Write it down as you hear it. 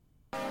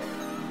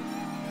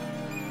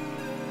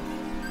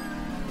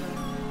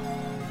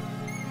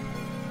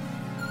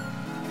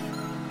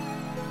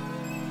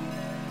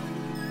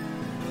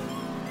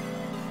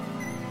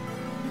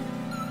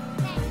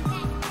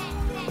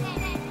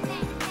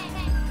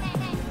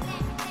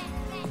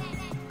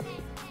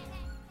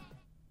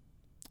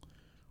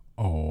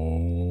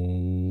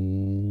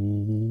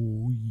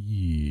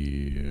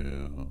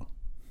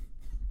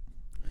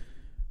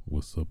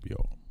What's up,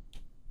 y'all?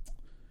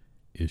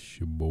 It's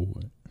your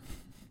boy.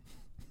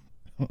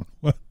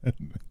 What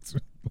makes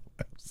me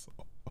laugh so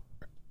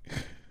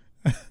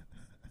hard?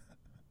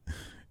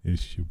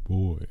 It's your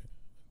boy,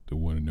 the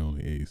one and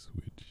only A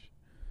Switch.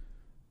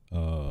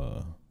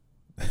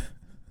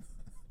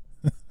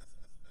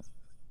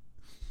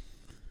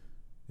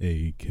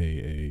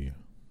 AKA,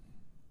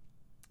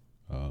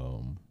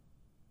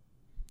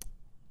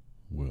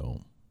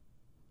 well,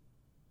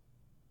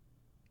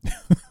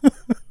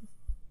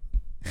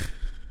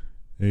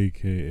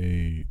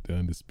 AKA the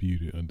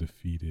undisputed,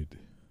 undefeated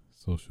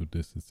social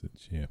distancing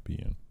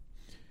champion,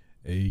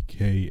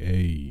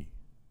 AKA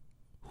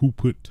who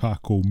put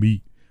taco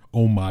meat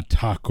on my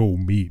taco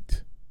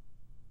meat.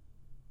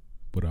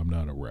 But I'm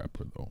not a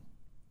rapper though.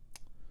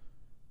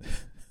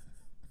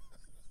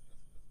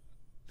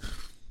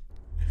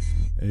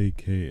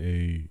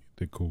 AKA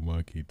the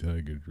Komaki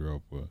Tiger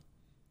Dropper,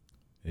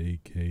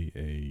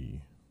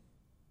 AKA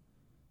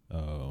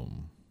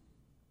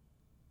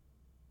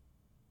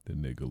the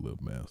nigga Lil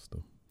Master,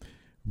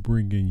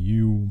 bringing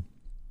you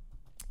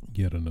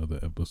yet another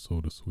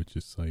episode of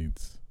Switches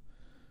Sites,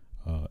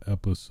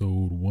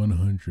 episode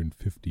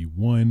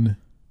 151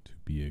 to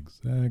be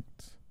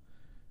exact.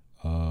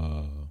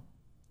 For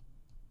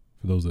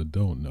those that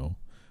don't know,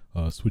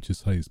 Switches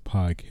Sites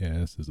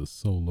podcast is a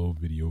solo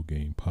video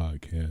game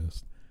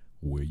podcast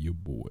where your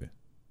boy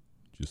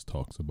just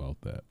talks about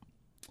that.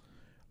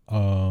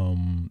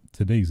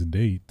 Today's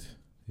date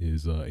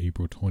is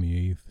April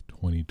 28th,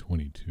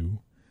 2022.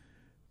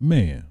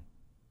 Man,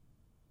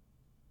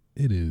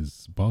 it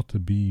is about to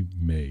be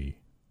May.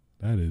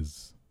 That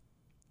is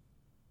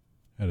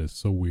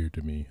so weird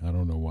to me. I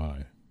don't know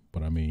why,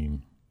 but I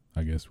mean,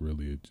 I guess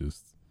really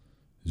it's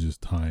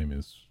just time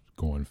is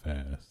going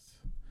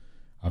fast.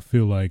 I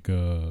feel like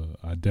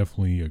I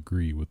definitely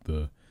agree with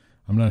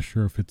I'm not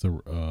sure if it's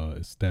a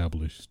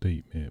established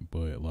statement,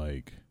 but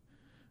like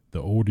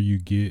the older you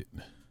get,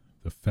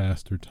 the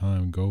faster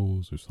time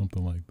goes or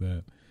something like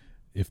that.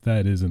 If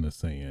that isn't a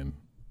saying,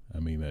 I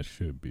mean, that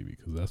should be,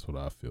 because that's what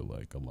I feel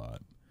like a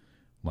lot.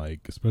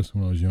 Like, especially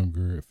when I was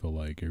younger, it felt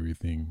like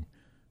everything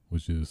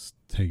was just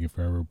taking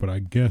forever. But I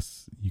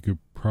guess you could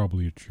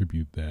probably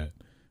attribute that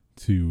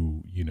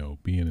to,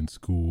 being in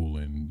school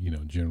and,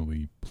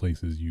 generally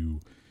places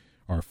you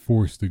are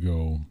forced to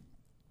go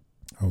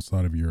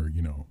outside of your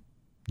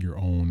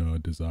own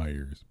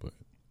desires. But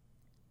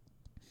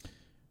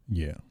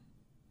yeah,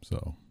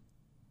 so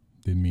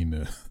didn't mean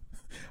to.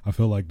 I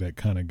feel like that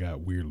kind of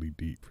got weirdly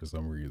deep for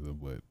some reason,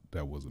 but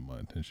that wasn't my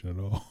intention at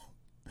all.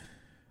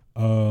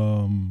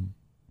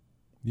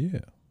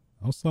 Yeah.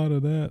 Outside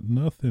of that,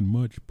 nothing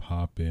much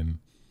popping.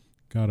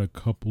 Got a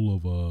couple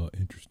of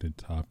interesting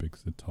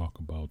topics to talk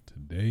about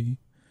today.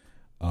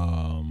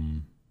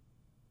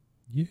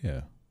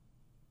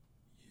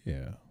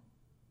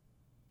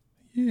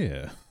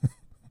 Yeah.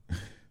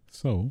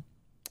 So,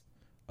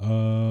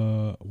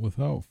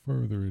 without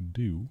further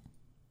ado,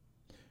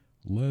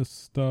 let's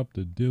stop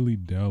the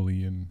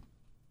dilly-dallying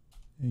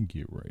and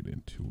get right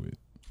into it.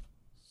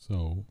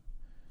 So,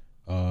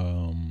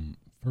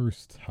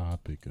 first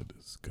topic of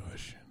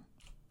discussion.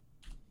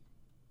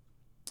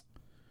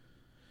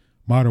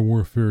 Modern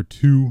Warfare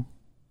 2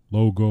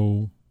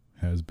 logo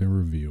has been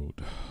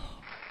revealed.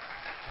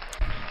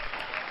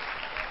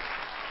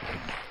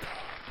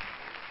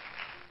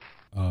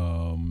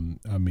 Oh my God.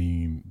 I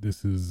mean,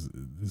 this is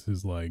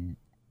like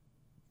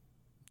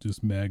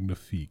just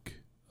magnifique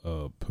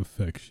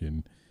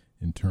perfection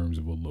in terms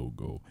of a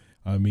logo.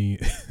 I mean,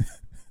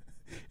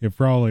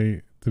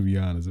 to be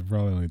honest, it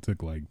probably only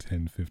took like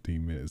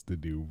 10-15 minutes to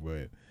do,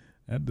 but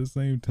at the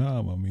same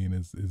time, I mean,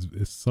 it's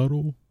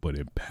subtle but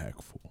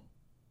impactful.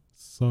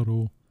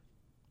 Subtle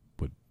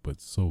but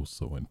so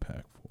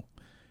impactful.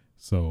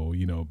 So,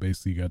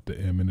 basically you got the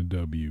M and the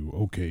W.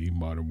 Okay,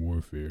 Modern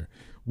Warfare.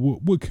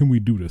 What can we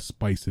do to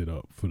spice it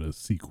up for the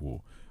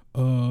sequel?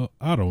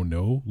 I don't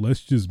know.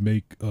 Let's just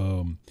make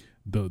the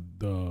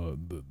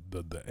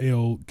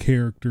L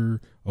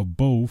character of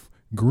both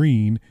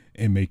green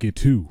and make it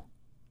 2.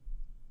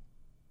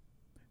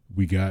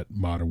 We got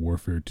Modern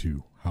Warfare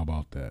 2. How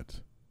about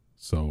that?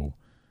 So,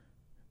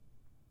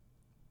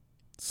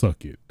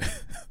 suck it.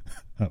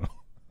 I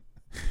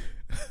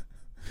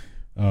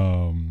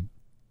don't.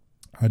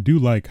 I do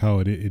like how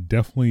it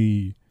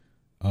definitely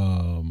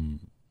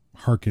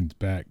harkens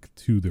back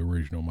to the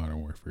original Modern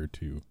Warfare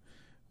 2,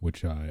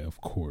 which I,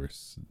 of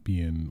course,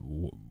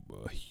 being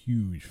a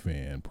huge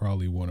fan,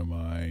 probably one of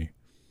my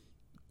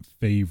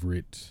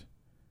favorite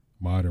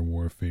Modern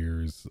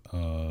Warfares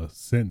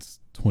since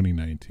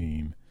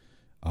 2019,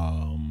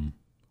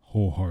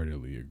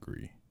 wholeheartedly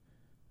agree.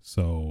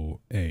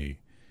 So, I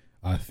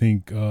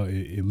think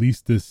at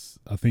least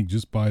I think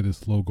just by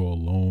this logo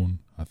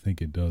alone, I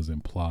think it does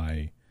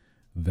imply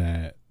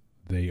that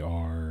they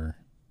are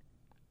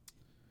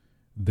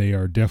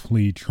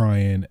definitely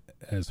trying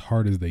as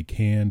hard as they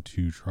can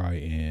to try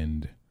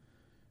and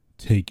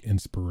take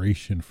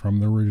inspiration from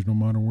the original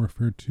Modern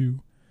Warfare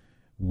 2,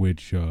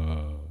 which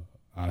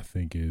I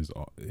think is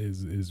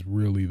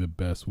really the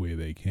best way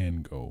they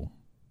can go.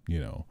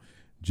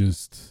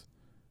 just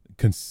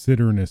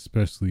considering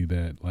especially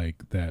that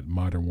like that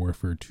Modern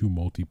Warfare 2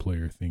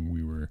 multiplayer thing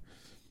we were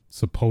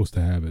supposed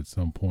to have at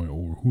some point,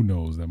 or who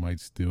knows, that might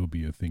still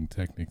be a thing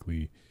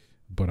technically,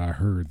 but I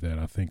heard that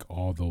I think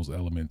all those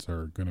elements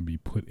are going to be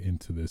put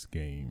into this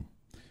game,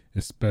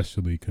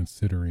 especially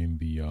considering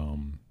the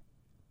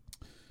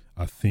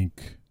I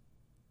think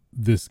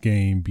this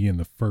game being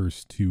the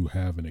first to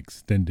have an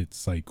extended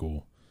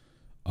cycle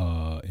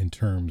in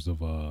terms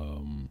of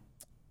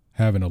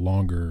having a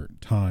longer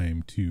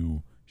time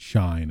to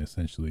shine,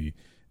 essentially,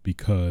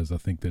 because I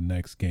think the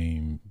next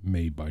game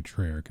made by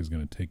Treyarch is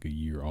going to take a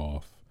year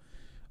off,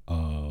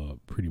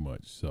 pretty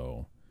much.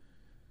 So,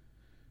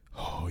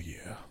 oh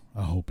yeah,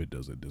 I hope it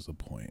doesn't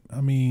disappoint.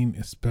 I mean,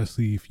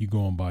 especially if you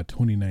go on by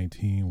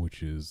 2019,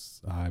 which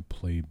is, I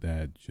played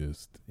that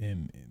just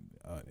in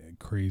a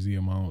crazy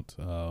amount.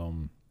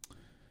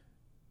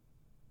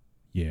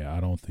 Yeah, I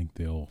don't think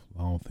they'll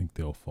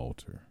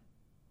falter.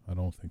 I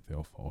don't think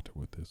they'll falter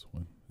with this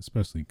one,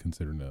 especially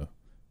considering the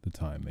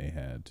time they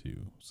had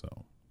to.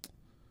 So,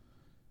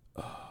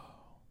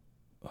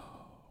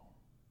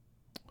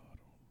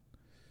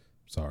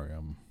 sorry,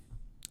 I'm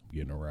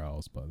getting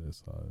aroused by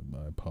this.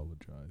 I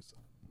apologize.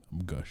 I'm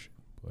gushing,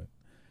 but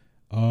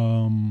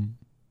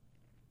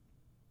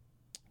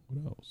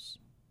what else?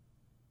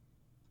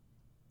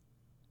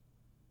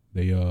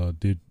 They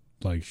did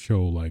like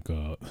show like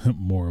a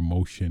more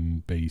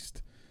emotion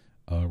based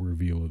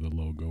reveal of the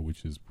logo,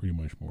 which is pretty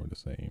much more the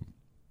same.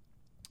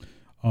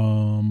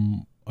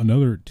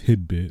 Another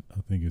tidbit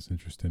I think is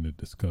interesting to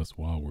discuss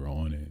while we're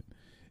on it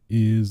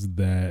is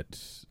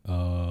that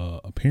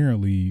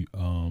apparently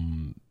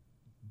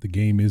the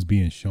game is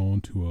being shown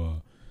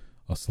to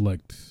a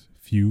select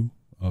few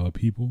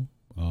people,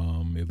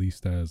 at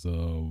least as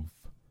of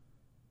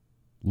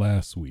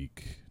last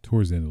week,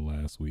 towards the end of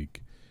last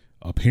week.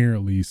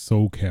 Apparently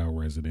SoCal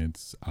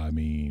residents, I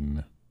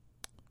mean,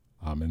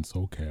 I'm in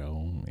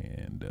SoCal,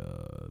 and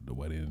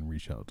nobody didn't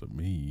reach out to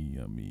me.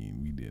 I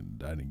mean,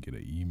 I didn't get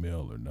an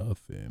email or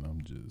nothing.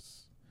 I'm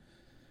just,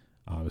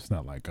 it's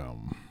not like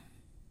I'm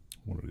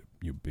one of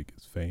your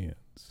biggest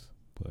fans,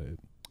 but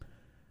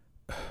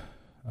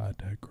I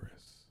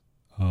digress.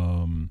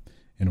 And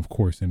of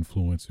course,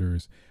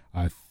 influencers.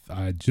 I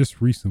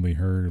just recently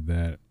heard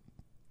that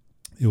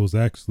it was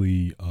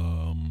actually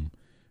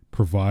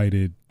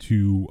provided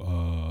to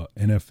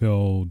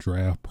NFL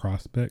draft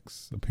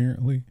prospects,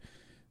 apparently.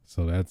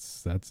 So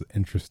that's an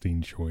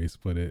interesting choice,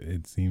 but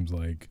it seems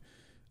like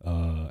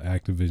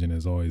Activision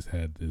has always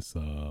had this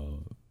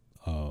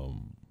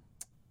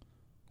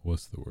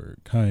what's the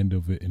word? Kind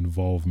of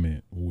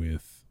involvement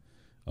with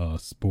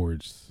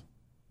sports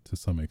to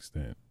some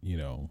extent. You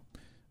know,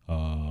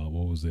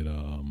 what was it?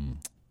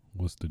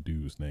 What's the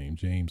dude's name?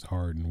 James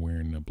Harden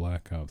wearing the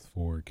Black Ops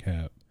 4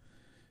 cap.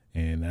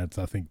 And that's,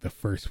 I think, the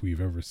first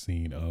we've ever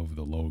seen of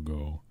the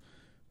logo.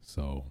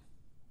 So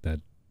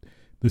that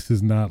this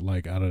is not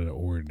like out of the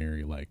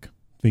ordinary, like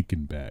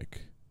thinking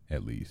back,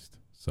 at least.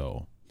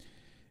 So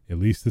at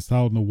least it's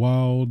out in the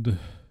wild.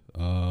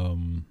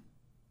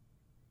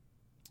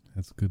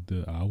 That's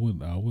good. I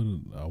wanted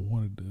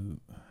to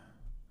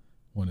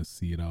want to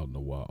see it out in the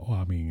wild. Oh,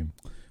 I mean,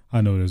 I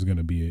know there's going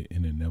to be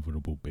an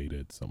inevitable beta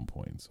at some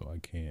point, so I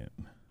can't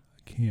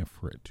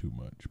fret too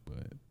much,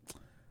 but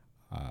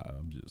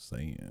I'm just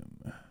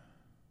saying,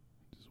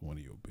 just one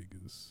of your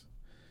biggest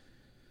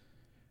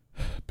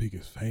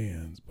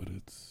fans, but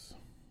it's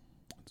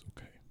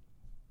okay.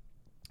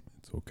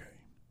 It's okay.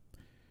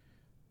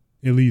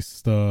 At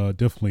least,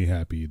 definitely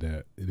happy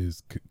that it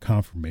is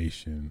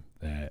confirmation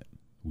that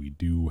we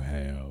do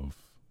have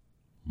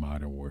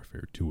Modern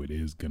Warfare 2. It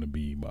is going to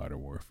be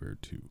Modern Warfare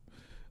 2,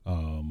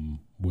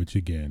 which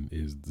again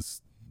is the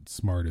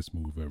smartest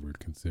move ever,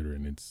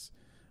 considering it's,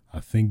 I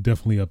think,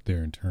 definitely up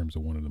there in terms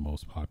of one of the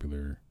most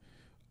popular.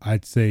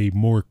 I'd say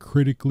more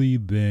critically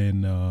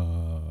than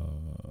I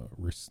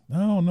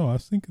don't know. I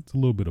think it's a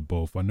little bit of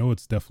both. I know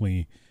it's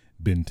definitely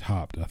been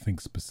topped. I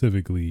think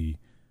specifically,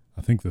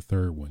 I think the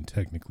third one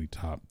technically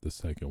topped the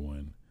second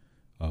one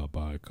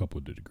by a couple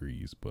of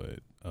degrees, but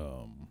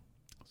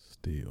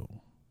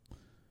still,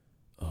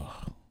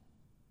 I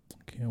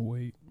can't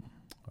wait.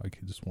 I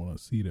just want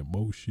to see the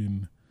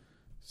emotion,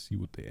 see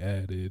what they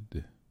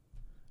added.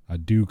 I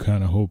do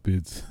kind of hope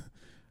it's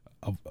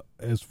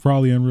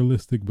probably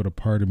unrealistic, but a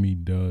part of me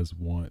does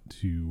want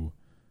to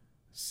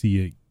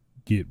see it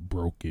get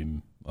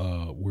broken,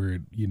 where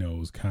it, you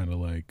know, is kind of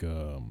like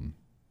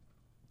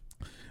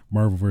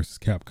Marvel vs.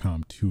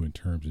 Capcom 2 in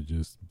terms of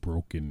just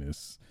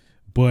brokenness,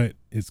 but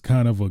it's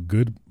kind of a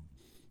good,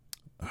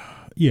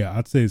 yeah,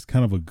 I'd say it's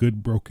kind of a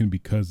good broken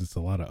because it's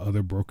a lot of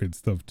other broken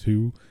stuff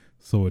too,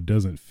 so it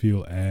doesn't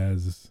feel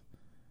as,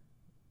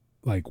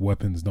 like,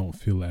 weapons don't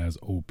feel as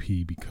OP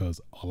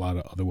because a lot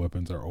of other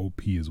weapons are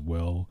OP as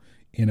well,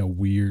 in a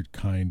weird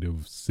kind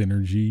of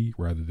synergy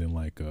rather than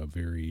like a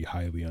very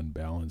highly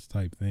unbalanced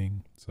type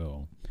thing.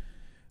 So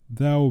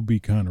that would be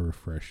kind of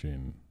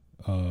refreshing,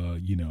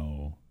 you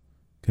know,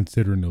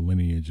 considering the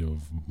lineage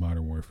of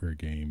Modern Warfare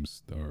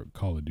games or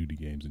Call of Duty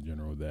games in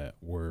general that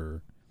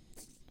were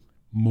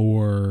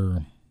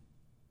more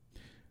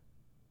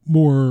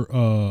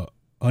more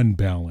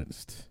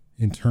unbalanced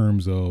in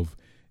terms of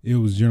it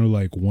was generally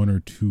like one or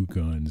two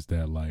guns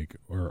that like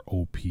are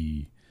OP,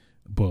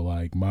 but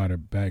like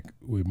Modern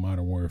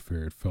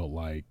Warfare, it felt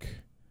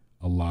like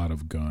a lot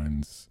of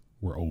guns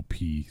were OP.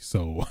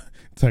 So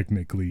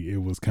technically,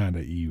 it was kind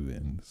of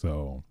even.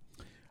 So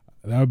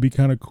that would be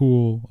kind of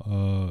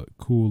cool.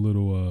 Cool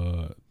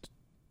little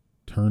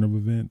turn of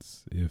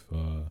events if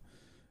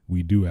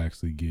we do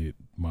actually get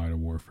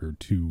Modern Warfare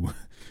 2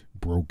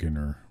 broken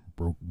or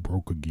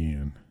broke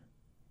again.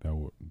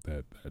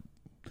 That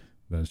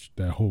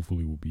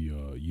hopefully will be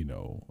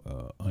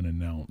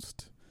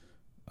unannounced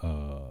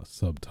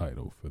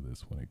subtitle for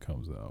this when it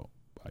comes out.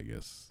 I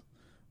guess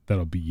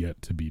that'll be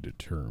yet to be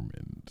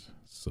determined.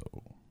 So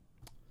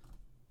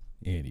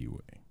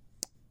anyway,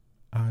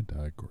 I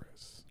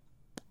digress.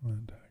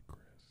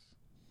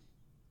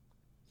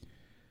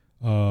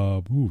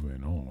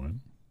 Moving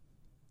on.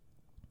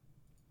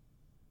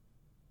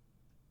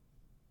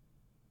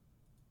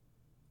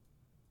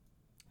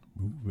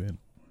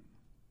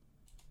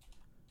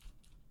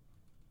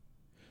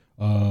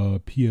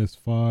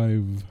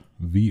 PS5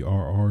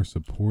 VRR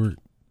support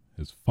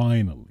has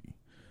finally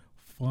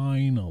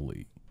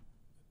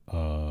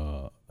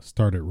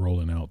started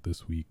rolling out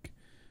this week.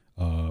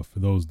 For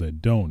those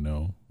that don't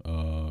know,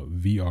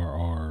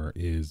 VRR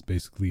is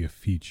basically a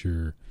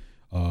feature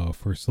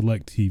for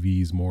select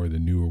TVs, more the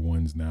newer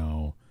ones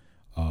now,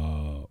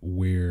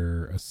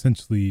 where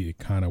essentially it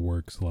kind of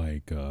works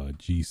like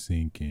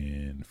G-Sync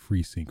and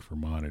FreeSync for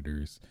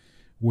monitors,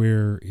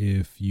 where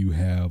if you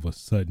have a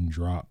sudden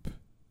drop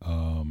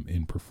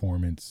in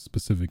performance,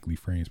 specifically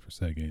frames per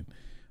second,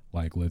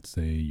 like let's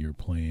say you're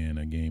playing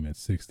a game at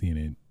 60 and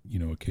it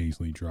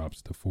occasionally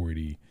drops to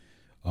 40,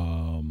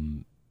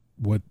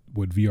 what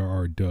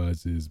VRR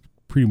does is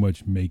pretty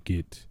much make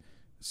it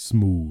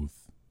smooth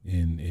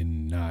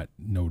in not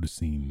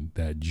noticing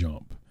that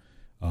jump.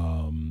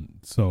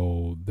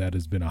 So that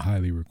has been a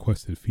highly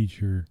requested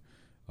feature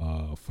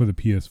for the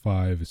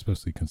PS5,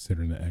 especially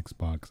considering the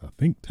Xbox, I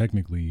think,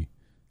 technically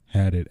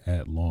had it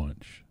at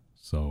launch.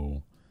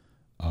 So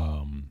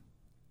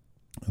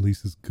at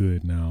least it's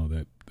good now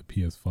that the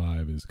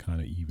PS5 is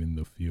kind of even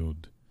the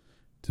field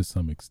to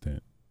some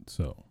extent.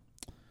 So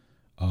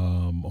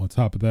on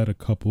top of that, a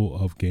couple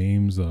of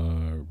games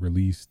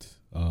released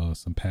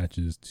some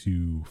patches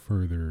to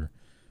further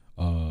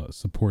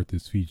support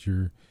this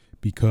feature,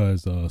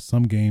 because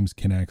some games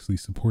can actually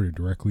support it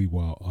directly,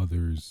 while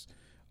others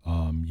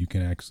you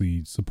can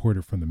actually support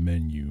it from the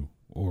menu,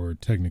 or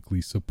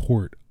technically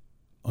support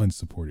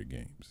unsupported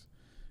games,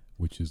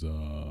 which is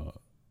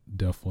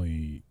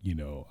definitely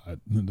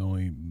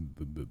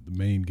the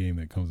main game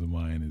that comes to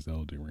mind is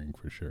Elden Ring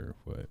for sure.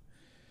 But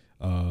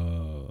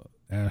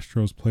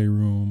Astro's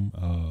Playroom,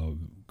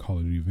 Call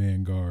of Duty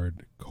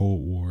Vanguard,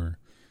 Cold War,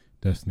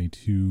 Destiny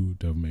 2,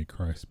 Devil May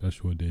Cry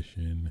Special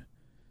Edition,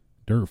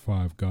 Dirt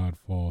 5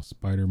 Godfall,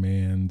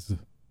 Spider-Man's,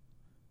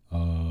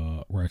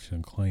 Ratchet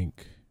and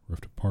Clank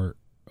Rift Apart,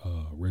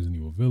 Resident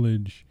Evil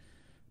Village,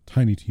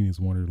 Tiny Tina's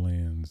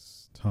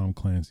Wonderlands, Tom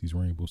Clancy's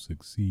Rainbow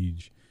Six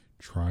Siege,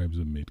 Tribes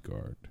of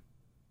Midgard.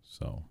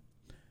 So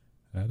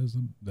that is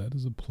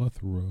a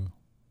plethora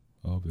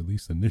of at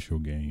least initial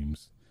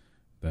games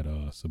that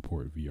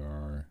support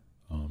VR.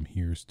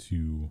 Here's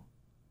to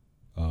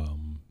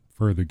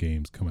further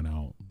games coming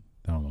out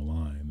down the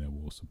line that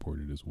will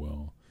support it as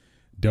well.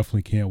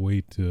 Definitely can't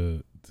wait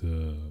to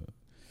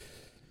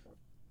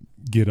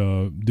get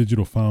a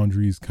Digital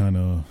Foundry's kind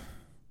of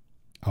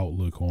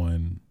outlook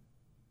on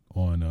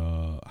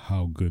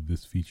how good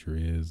this feature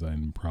is,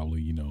 and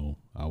probably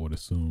I would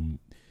assume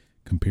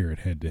compare it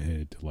head to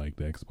head to like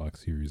the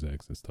Xbox Series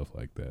X and stuff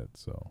like that.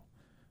 So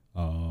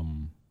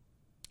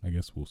I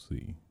guess we'll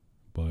see,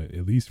 but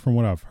at least from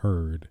what I've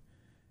heard,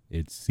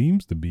 it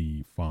seems to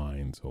be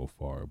fine so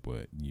far.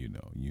 But you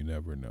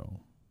never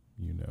know.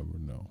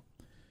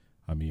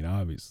 I mean,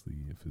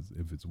 obviously,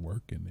 if it's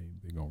working,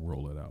 they're gonna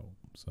roll it out.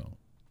 So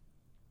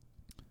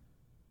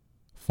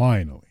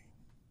finally,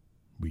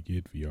 we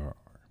get VRR.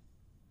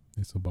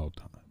 It's about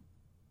time.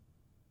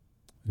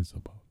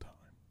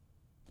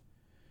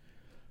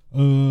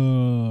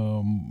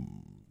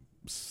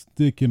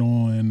 Sticking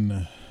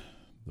on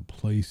the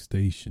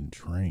PlayStation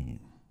train.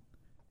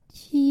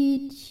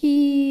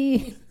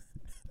 Chee.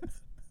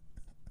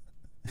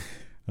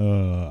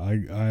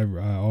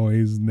 I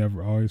always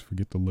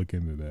forget to look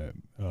into that.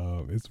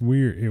 It's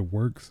weird. It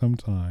works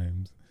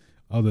sometimes.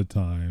 Other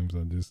times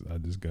I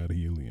just got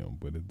helium,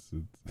 but it's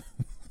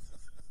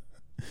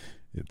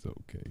it's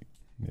okay.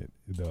 It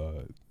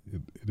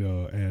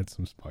adds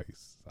some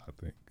spice, I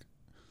think.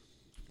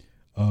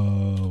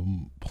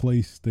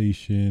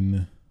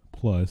 PlayStation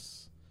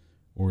Plus,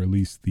 or at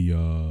least the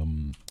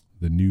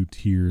new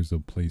tiers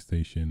of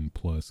PlayStation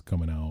Plus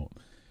coming out,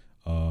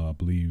 I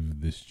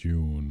believe this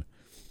June,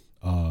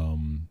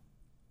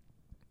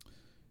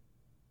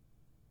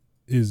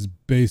 is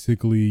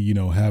basically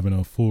having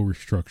a full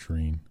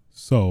restructuring.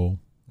 So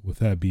with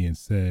that being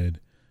said,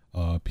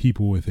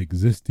 people with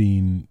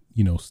existing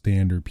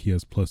standard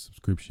PS Plus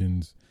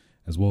subscriptions,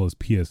 as well as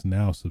PS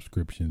Now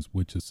subscriptions,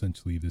 which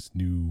essentially this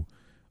new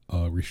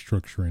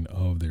restructuring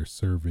of their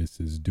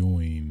service is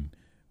doing,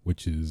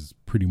 which is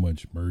pretty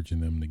much merging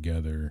them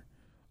together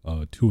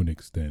to an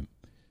extent,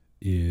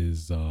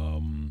 is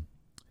had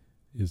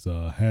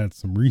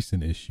some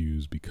recent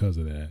issues because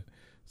of that.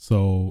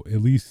 So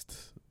at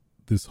least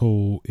this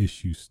whole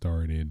issue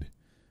started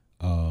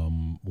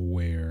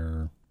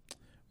where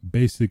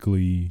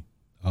basically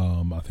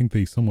I think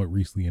they somewhat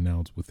recently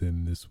announced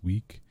within this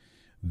week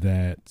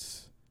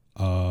that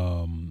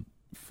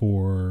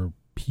for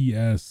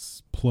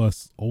PS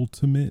Plus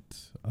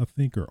Ultimate, I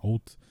think, or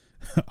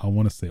I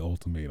want to say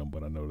Ultimatum,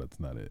 but I know that's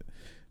not it.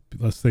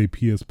 Let's say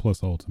PS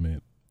Plus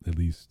Ultimate, at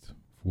least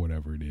for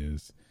whatever it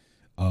is.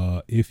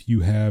 If you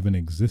have an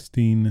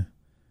existing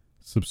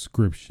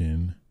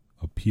subscription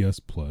of PS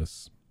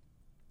Plus,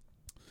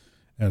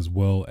 as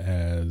well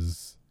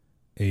as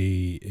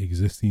a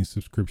existing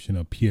subscription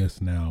of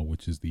PS Now,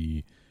 which is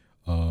the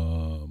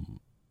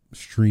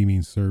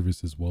streaming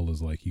service, as well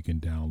as like you can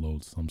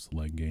download some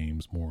select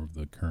games, more of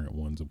the current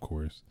ones, of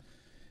course.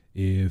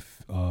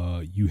 If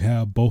you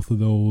have both of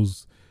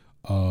those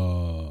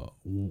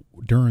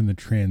during the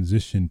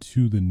transition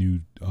to the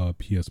new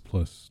PS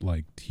Plus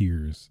like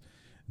tiers,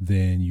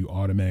 then you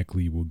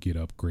automatically will get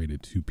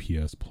upgraded to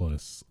PS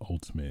Plus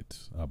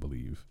Ultimate, I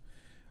believe.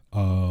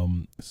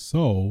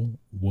 So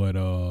what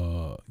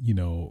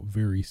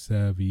very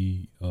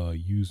savvy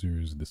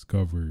users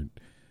discovered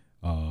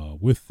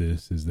with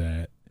this is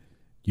that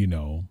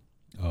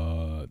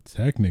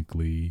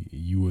technically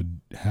you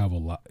would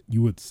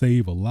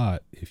save a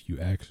lot if you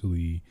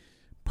actually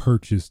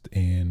purchased,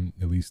 and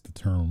at least the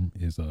term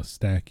is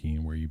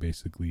stacking, where you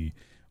basically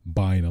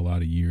buying a lot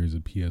of years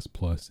of PS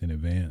Plus in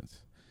advance.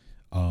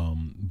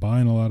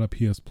 Buying a lot of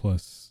PS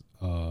Plus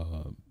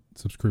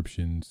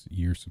subscriptions,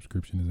 year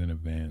subscriptions in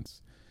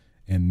advance,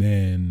 and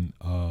then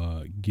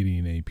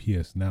getting a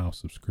PS Now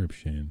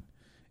subscription.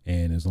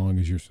 And as long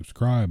as you're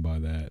subscribed by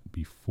that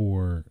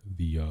before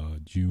the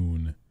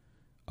June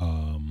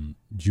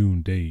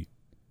date,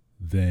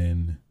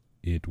 then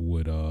it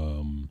would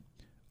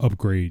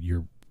upgrade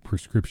your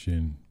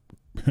prescription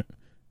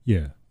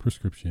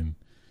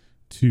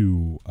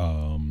to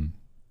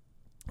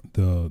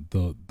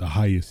the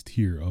highest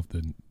tier of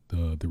the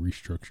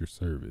restructure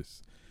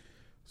service.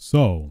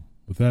 So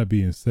with that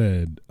being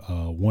said,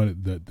 one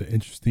of the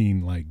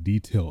interesting like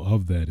detail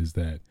of that is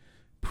that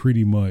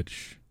pretty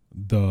much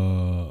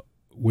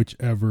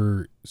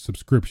whichever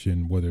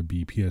subscription, whether it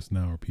be PS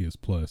Now or PS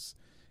Plus,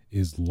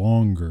 is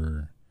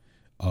longer,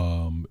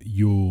 that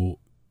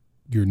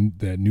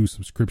new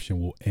subscription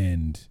will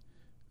end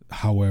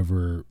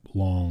however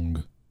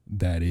long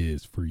that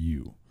is for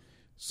you.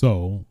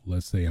 So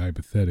let's say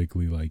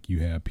hypothetically, like you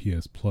have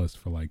PS Plus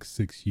for like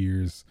 6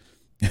 years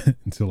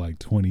until like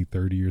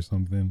 2030 or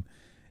something,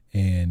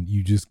 and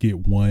you just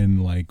get one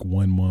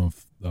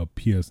month of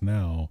PS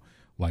Now,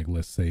 like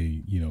let's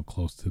say,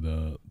 close to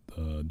the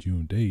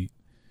June date,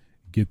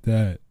 get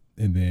that.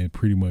 And then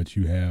pretty much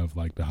you have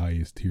like the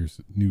highest tier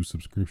new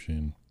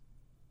subscription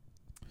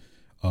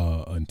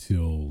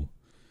until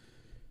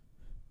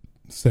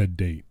said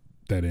date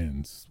that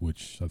ends,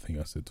 which I think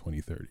I said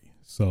 2030.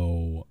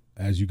 So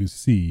as you can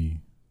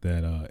see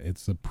that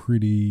it's a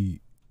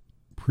pretty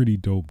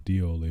dope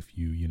deal if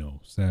you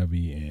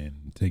savvy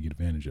and take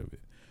advantage of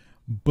it.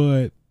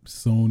 But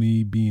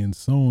Sony, being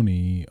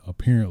Sony,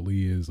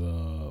 apparently is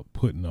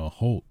putting a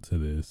halt to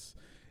this.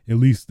 At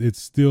least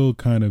it's still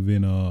kind of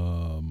in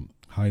a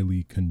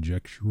highly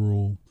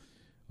conjectural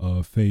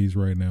phase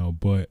right now,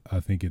 but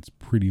I think it's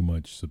pretty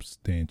much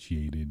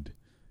substantiated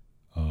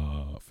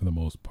for the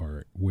most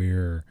part,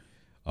 where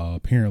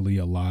apparently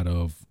a lot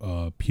of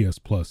PS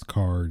Plus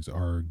cards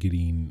are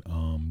getting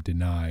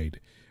denied,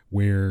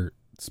 where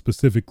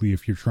specifically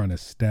if you're trying to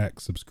stack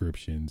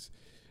subscriptions,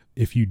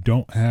 if you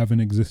don't have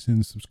an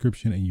existing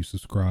subscription and you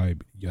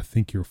subscribe, I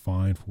think you're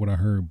fine for what I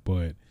heard.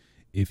 But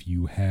if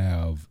you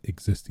have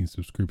existing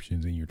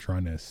subscriptions and you're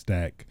trying to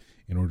stack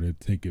in order to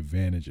take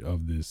advantage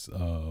of this,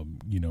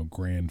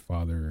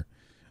 grandfather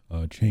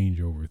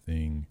changeover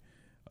thing,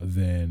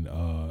 then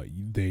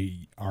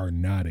they are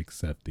not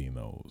accepting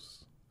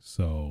those.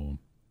 So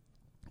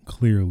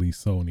clearly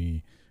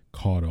Sony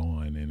caught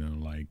on and are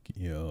like,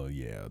 y'all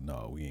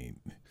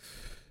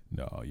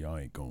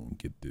ain't gonna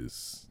get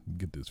this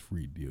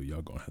free deal.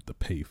 Y'all gonna have to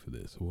pay for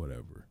this or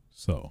whatever.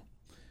 So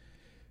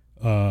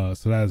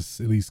that's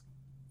at least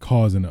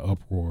causing an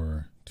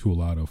uproar to a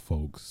lot of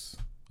folks,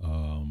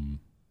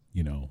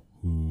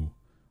 who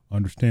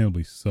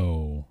understandably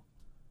so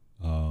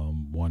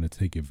want to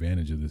take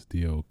advantage of this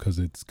deal, because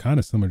it's kind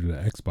of similar to the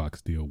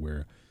Xbox deal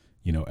where,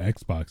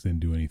 Xbox didn't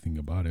do anything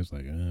about it. It's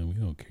like, we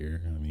don't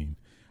care. I mean,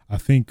 I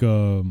think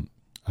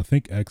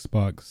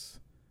Xbox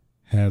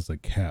has a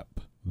cap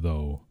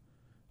though.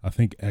 I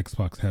think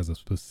Xbox has a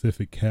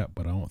specific cap,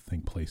 but I don't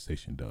think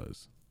PlayStation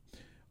does.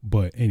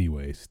 But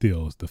anyway,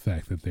 still, it's the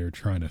fact that they're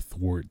trying to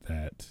thwart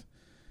that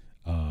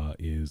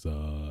is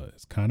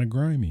it's kind of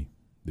grimy.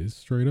 It's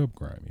straight up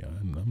grimy.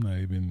 I'm not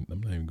even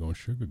going to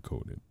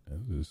sugarcoat it.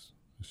 It's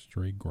just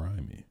straight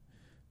grimy.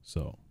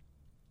 So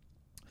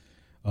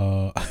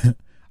Uh,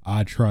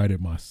 I tried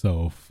it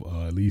myself.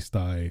 At least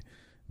I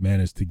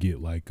managed to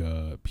get like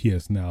a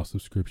PS Now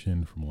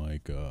subscription from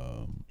like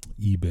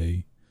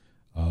eBay.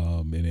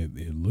 And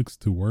it looks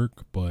to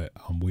work, but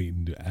I'm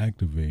waiting to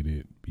activate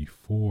it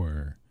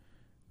before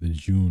the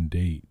June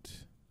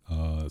date.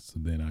 So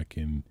then I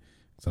can,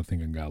 so I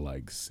think I got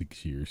like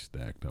 6 years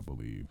stacked, I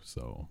believe.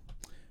 So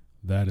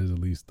that is at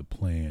least the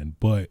plan.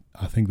 But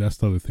I think that's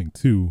the other thing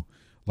too.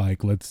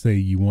 Like, let's say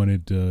you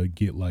wanted to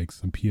get like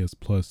some PS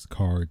Plus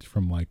cards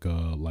from like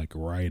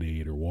Rite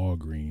Aid or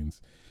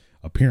Walgreens.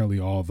 Apparently,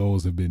 all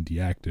those have been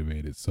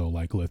deactivated. So,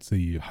 like, let's say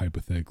you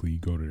hypothetically you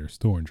go to their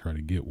store and try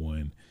to get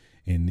one,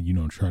 and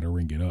try to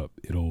ring it up.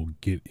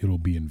 It'll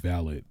be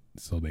invalid,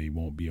 so they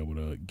won't be able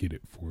to get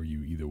it for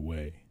you either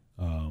way.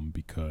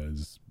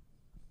 Because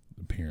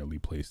apparently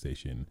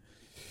PlayStation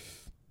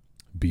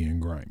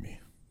being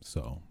grimy.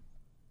 So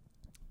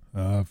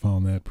I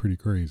found that pretty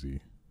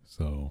crazy.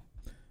 So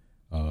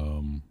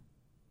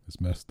it's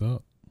messed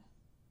up.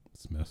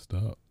 It's messed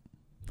up.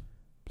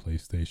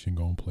 PlayStation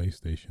going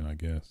PlayStation, I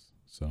guess.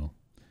 So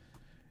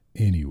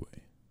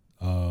anyway,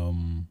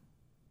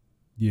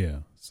 yeah.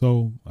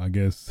 So I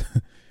guess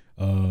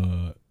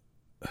I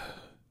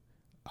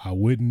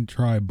wouldn't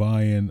try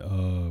buying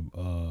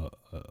a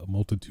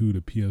multitude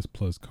of PS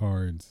Plus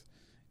cards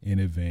in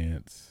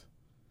advance,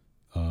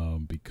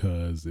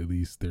 because at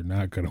least they're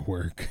not gonna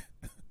work.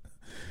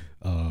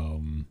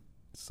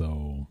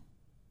 So,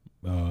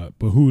 but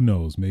who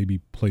knows?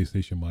 Maybe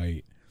PlayStation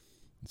might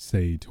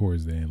say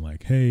towards the end,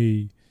 like,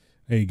 hey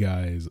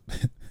guys,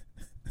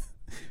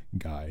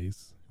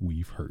 guys,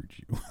 we've heard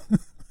you.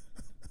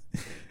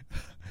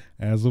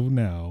 As of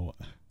now,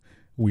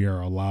 we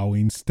are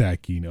allowing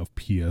stacking of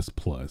PS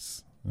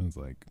Plus. And it's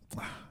like,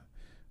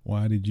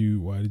 why did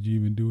you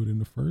even do it in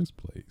the first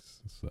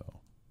place?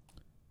 So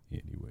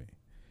anyway,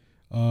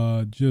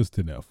 just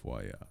an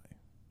FYI.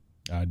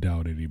 I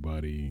doubt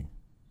anybody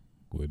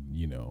would,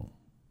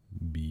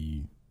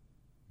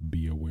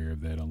 be aware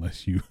of that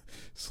unless you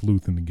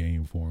sleuth in the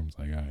game forums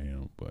like I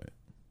am. But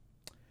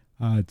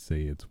I'd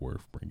say it's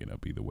worth bringing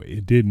up either way.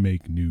 It did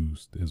make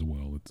news as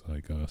well. It's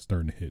like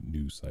starting to hit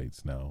news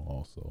sites now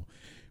also,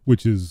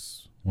 which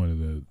is one of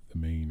the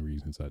main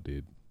reasons I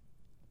did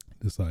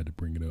decide to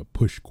bring it up.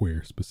 Push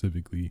Square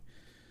specifically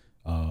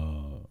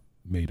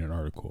made an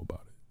article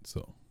about it.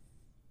 So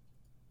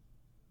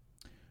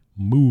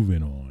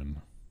moving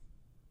on.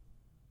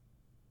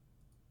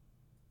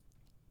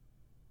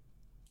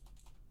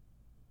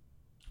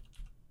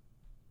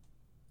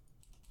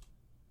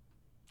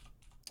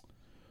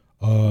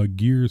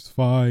 Gears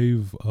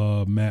 5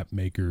 map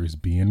maker is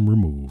being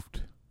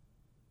removed.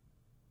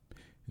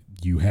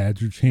 You had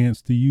your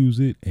chance to use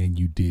it and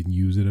you didn't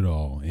use it at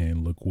all.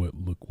 And look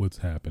what's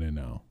happening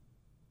now.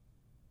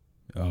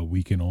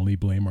 We can only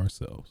blame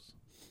ourselves.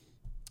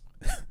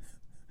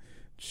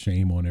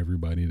 Shame on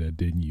everybody that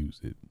didn't use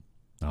it.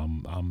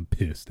 I'm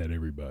pissed at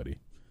everybody.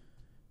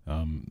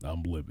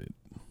 I'm livid.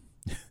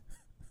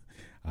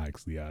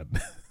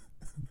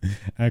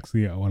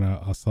 Actually, when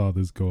I saw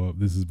this go up,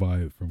 this is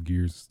from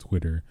Gears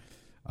Twitter.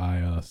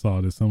 I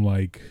saw this. I'm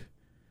like,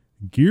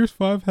 Gears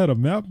 5 had a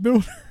map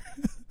builder,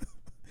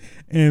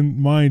 and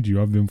mind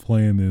you, I've been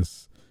playing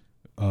this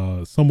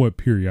somewhat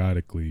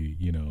periodically.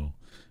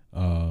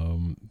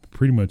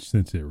 Pretty much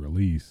since it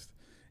released,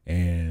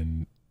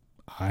 and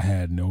I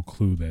had no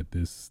clue that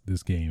this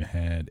game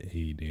had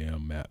a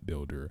damn map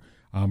builder.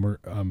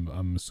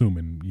 I'm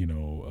assuming,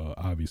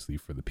 obviously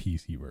for the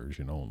PC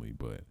version only,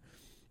 but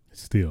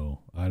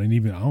still,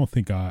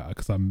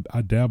 because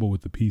I dabble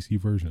with the PC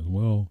version as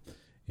well,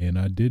 and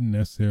I didn't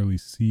necessarily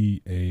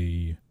see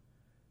a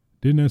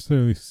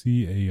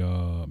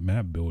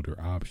map builder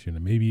option.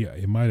 And maybe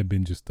it might have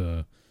been just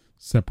a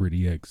separate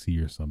exe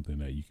or something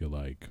that you could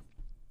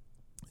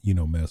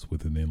mess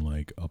with and then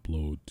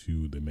upload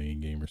to the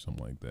main game or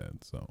something like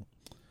that. So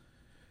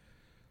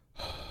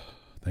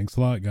thanks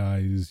a lot,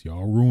 guys.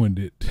 Y'all ruined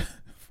it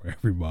for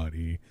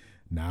everybody.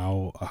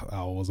 Now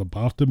I was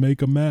about to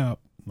make a map.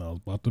 I was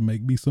about to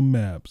make me some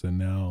maps, and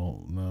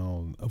now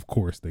of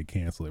course they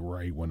cancel it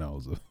right when I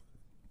was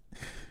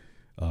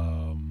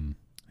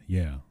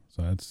yeah.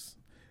 So that's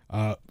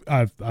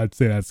I'd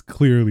say that's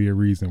clearly a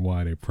reason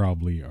why they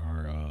probably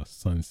are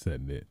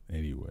sunsetting it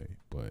anyway.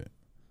 But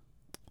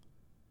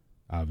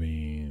I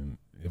mean,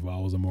 if I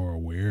was more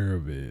aware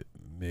of it,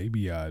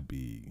 maybe I'd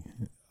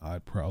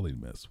probably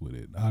mess with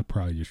it. I'd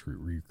probably just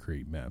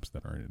recreate maps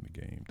that aren't in the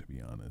game, to be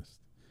honest.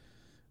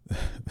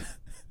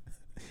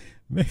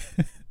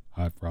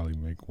 I'd probably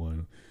make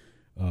one.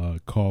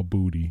 Call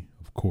Booty,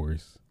 of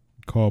course.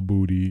 Call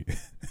Booty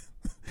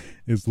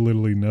is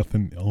literally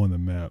nothing on the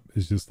map.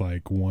 It's just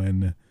like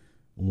one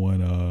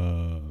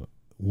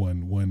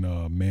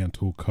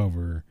mantle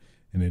cover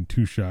and then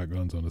 2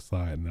 shotguns on the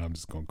side, and I'm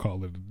just gonna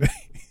call it a day.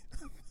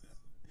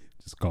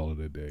 Just call it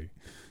a day.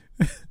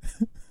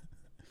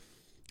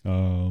 I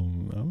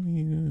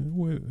mean,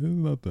 it's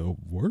not the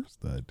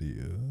worst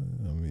idea.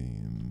 I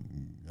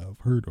mean, I've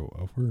heard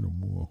of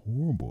more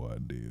horrible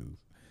ideas.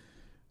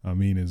 I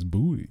mean, it's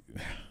Booty.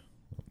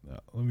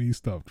 Let me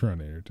stop trying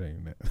to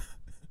entertain that.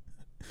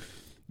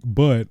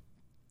 But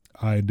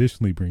I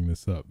additionally bring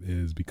this up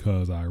is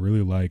because I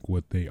really like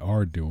what they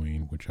are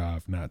doing, which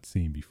I've not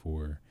seen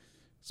before,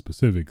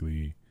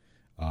 specifically,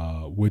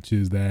 which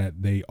is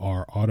that they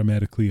are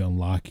automatically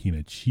unlocking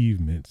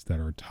achievements that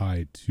are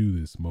tied to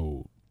this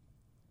mode.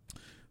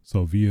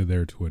 So via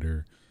their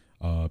Twitter,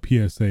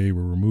 PSA,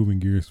 we're removing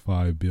Gears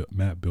 5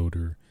 map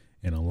builder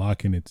and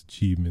unlocking its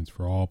achievements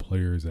for all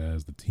players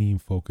as the team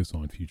focus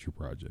on future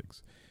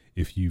projects.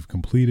 If you've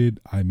completed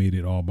I Made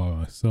It All by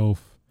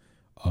Myself,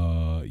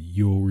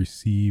 you'll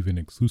receive an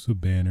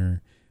exclusive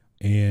banner.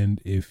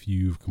 And if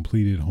you've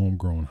completed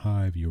Homegrown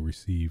Hive, you'll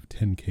receive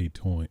 10k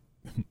coin,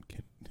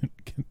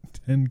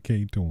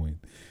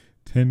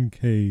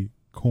 10k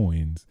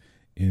coins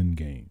in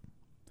game.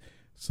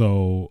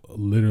 So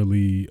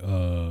literally,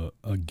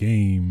 a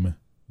game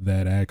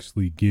that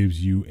actually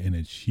gives you an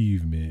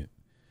achievement,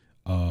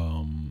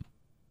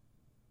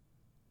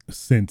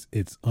 since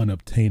it's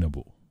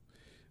unobtainable,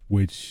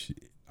 which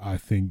I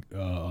think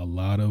a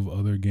lot of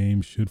other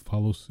games should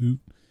follow suit.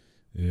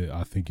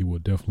 I think it will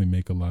definitely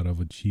make a lot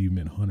of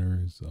achievement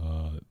hunters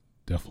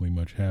definitely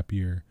much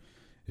happier,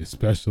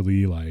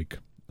 especially like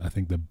I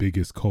think the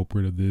biggest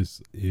culprit of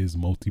this is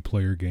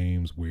multiplayer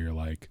games where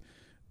like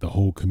the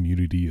whole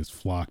community is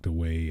flocked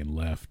away and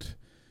left,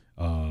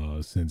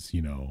 since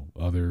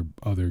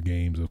other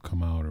games have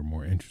come out or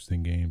more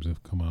interesting games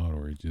have come out,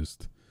 or it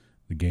just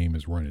the game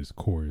has run its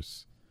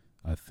course.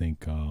 I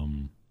think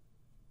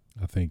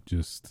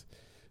just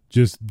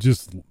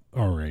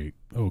all right,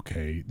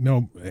 okay,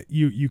 no,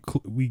 you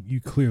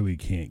clearly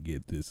can't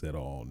get this at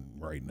all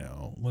right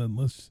now.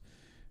 Let's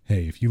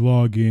hey, if you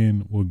log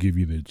in, we'll give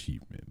you the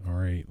achievement. All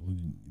right,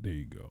 there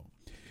you go.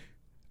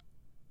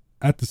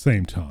 At the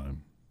same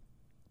time,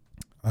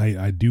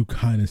 I do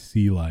kind of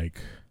see like,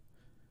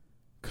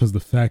 because the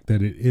fact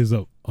that it is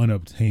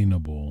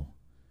unobtainable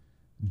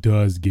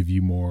does give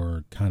you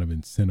more kind of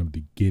incentive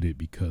to get it,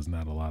 because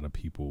not a lot of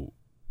people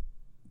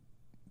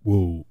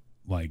will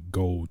like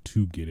go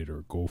to get it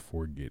or go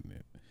for getting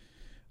it.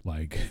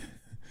 Like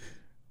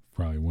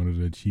probably one of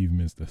the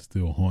achievements that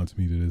still haunts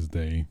me to this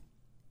day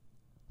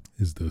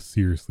is the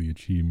seriously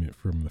achievement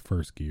from the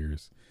first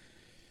Gears.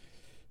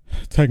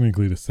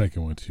 Technically the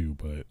second one too,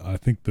 but I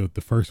think the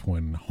first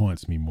one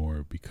haunts me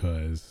more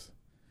because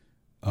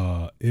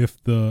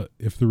if the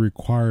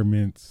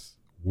requirements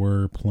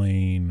were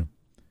playing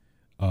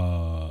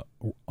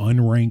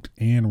unranked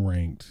and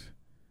ranked,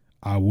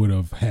 I would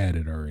have had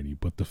it already.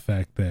 But the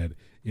fact that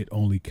it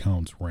only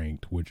counts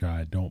ranked, which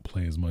I don't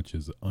play as much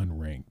as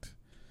unranked,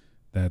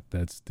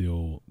 that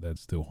still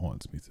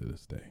haunts me to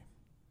this day.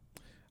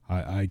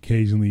 I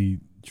occasionally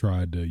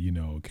tried to,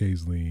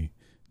 occasionally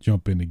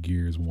jump into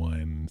Gears 1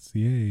 and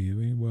see, hey,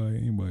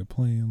 anybody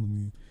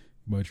playing?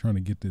 Anybody trying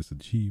to get this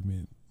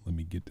achievement? Let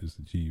me get this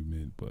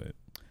achievement. But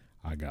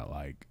I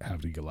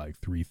have to get like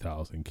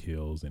 3,000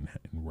 kills and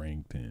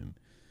ranked, and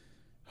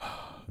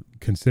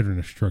considering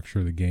the structure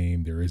of the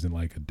game, there isn't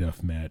like a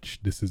deathmatch.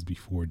 This is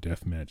before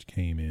deathmatch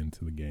came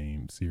into the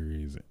game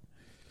series.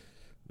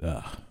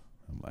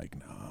 I'm like,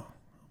 nah,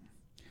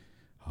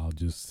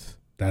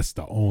 that's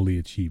the only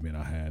achievement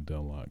I had to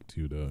unlock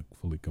to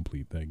fully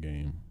complete that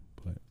game.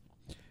 But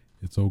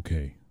it's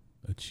okay.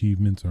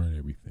 Achievements aren't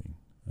everything.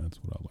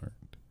 That's what I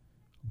learned.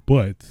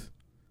 But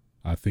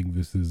I think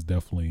this is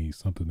definitely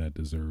something that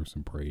deserves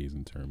some praise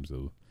in terms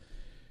of,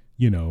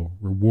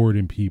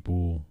 rewarding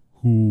people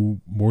who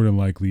more than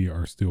likely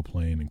are still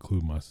playing,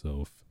 include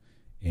myself.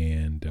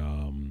 And,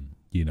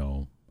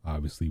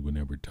 obviously would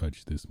never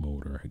touch this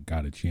mode or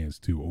got a chance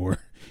to, or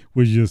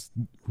was just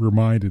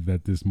reminded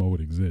that this mode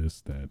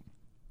exists, that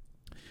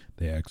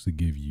they actually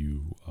give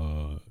you,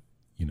 an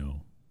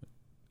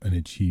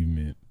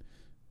achievement,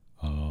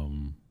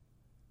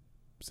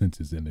 since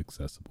it's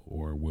inaccessible,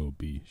 or will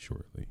be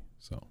shortly.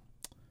 So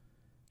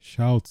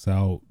shouts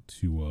out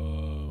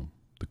to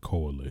the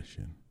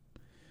coalition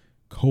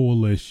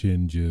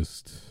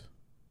just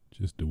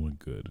doing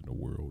good in the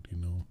world,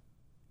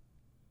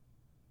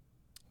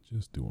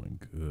 just doing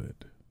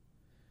good.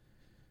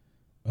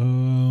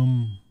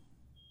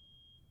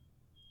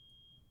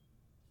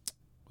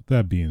 With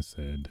that being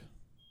said,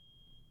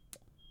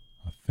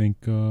 I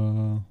think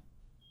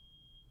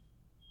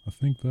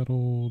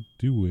that'll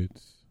do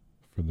it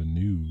for the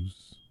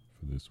news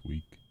for this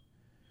week.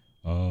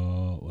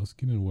 Let's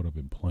get into what I've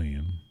been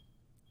playing.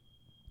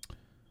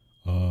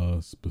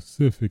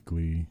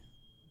 Specifically,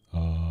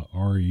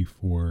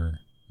 RE4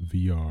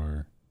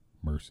 VR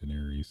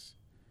Mercenaries.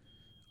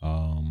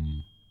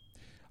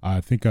 I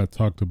think I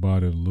talked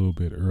about it a little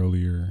bit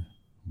earlier,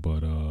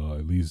 but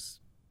at least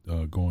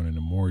going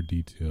into more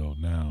detail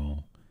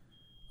now,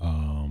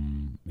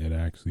 it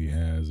actually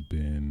has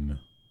been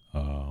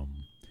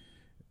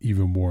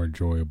even more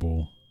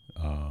enjoyable,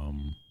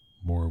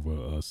 more of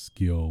a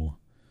skill,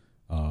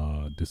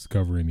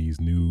 discovering these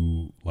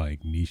new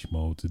like niche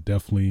modes. It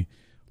definitely,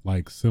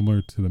 like,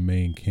 similar to the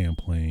main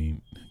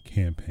campaign.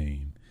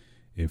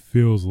 It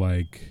feels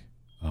like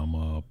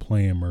I'm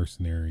playing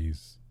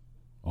Mercenaries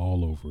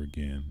all over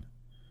again,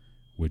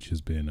 which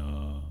has been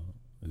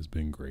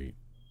great.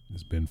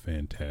 It's been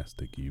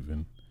fantastic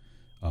even.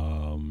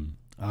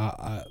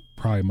 I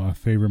probably my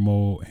favorite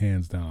mode,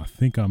 hands down. I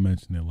think I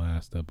mentioned it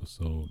last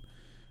episode.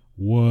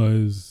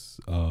 Was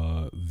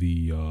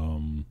the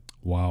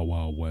Wild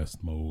Wild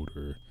West mode,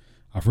 or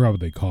I forgot what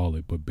they call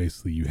it, but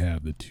basically you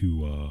have the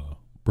two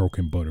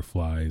broken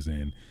butterflies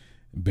and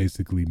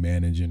basically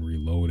managing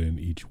reloading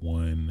each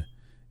one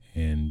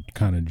and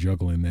kind of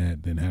juggling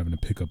that, then having to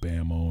pick up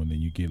ammo, and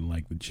then you getting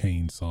like the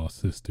chainsaw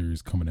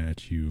sisters coming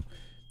at you.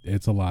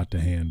 It's a lot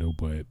to handle,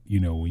 but you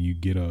know when you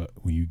get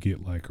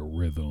like a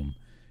rhythm,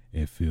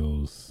 it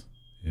feels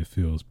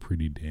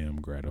pretty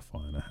damn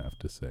gratifying, I have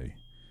to say.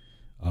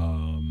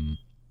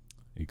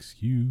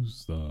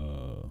 Excuse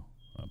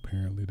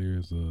apparently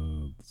there's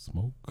a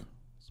smoke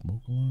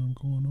alarm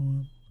going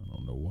on. I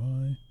don't know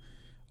why.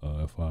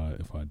 If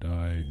I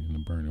die in a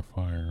burning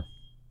fire,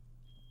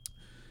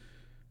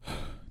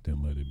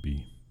 then let it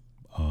be.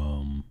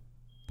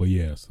 But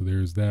yeah, so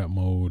there's that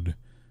mode.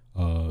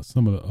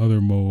 Some of the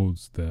other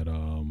modes that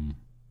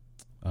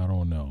I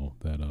don't know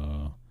that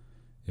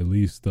at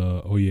least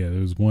oh yeah,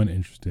 there's one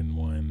interesting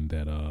one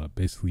that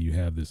basically you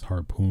have this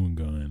harpoon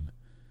gun,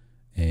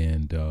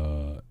 and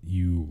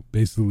you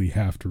basically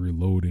have to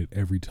reload it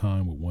every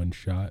time with one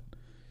shot.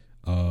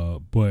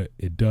 But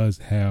it does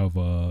have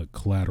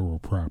collateral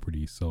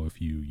property, so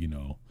if you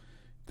know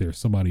there's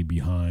somebody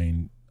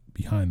behind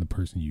the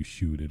person you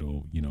shoot,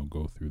 it'll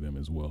go through them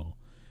as well.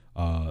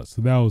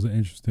 So that was an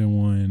interesting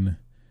one.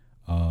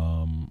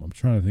 I'm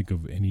trying to think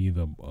of any of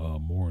the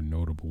more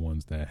notable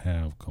ones that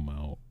have come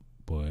out,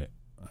 but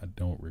I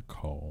don't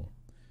recall.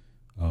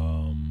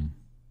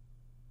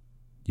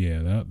 Yeah,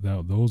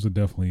 that those are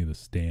definitely the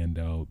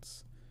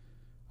standouts.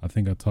 I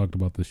think I talked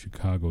about the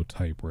Chicago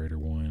typewriter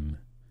one.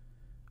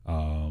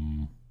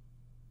 And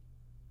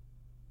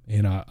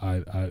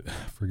I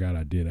forgot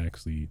I did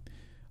actually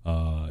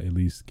at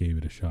least gave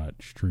it a shot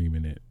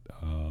streaming it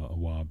a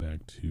while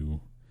back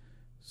too.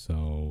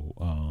 So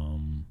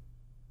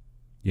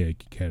yeah, you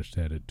can catch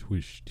that at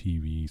Twitch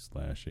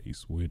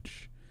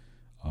TV/aswitch.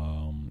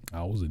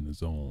 I was in the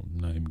zone,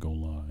 not even gonna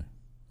lie.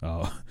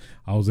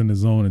 I was in the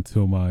zone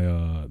until my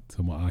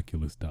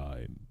Oculus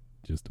died.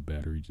 Just the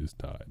battery just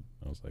died.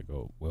 I was like,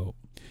 oh well,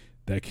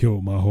 that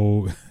killed my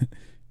whole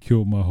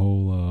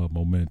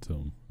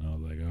momentum. And I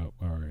was like, oh,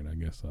 all right, I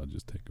guess I'll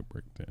just take a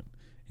break then,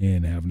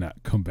 and have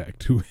not come back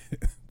to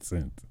it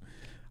since.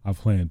 I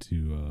plan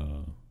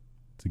to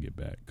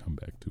come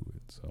back to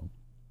it. So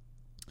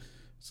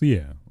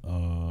yeah,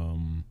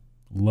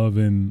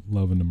 loving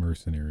the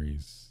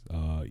Mercenaries.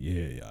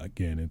 Yeah,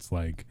 again, it's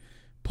like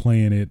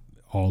playing it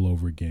all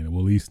over again.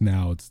 Well, at least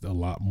now it's a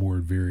lot more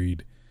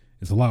varied.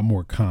 It's a lot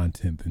more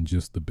content than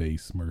just the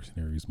base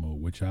Mercenaries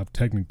mode, which I've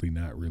technically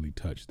not really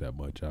touched that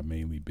much. I've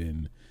mainly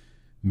been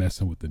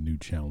messing with the new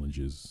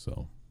challenges.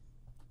 So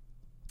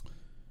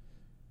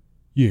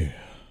yeah,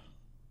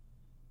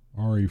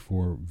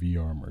 RE4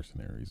 VR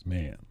Mercenaries,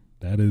 man,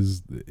 it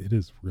is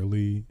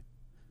really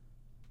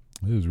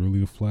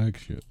the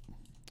flagship.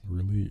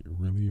 Really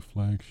a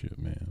flagship,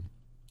 man.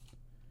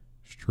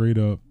 Straight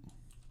up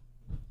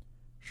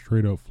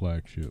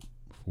flagship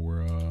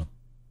for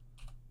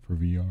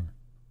VR.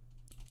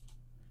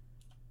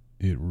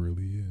 It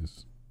really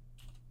is.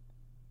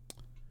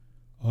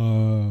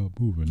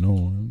 Moving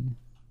on.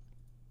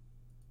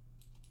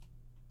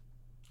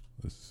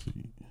 Let's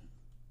see.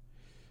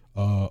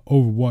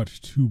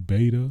 Overwatch 2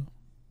 beta.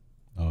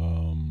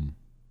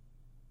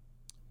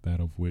 That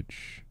of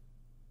which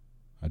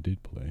I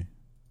did play.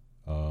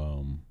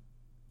 I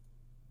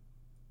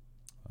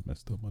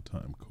messed up my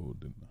time code,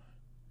 didn't I?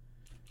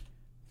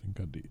 I think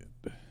I did.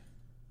 I'll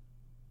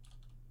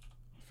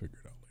figure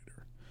it out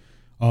later.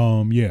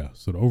 Yeah,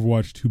 so the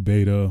Overwatch 2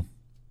 beta.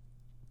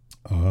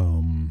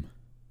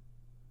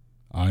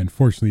 I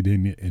unfortunately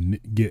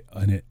didn't get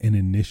an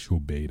initial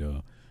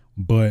beta,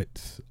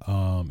 but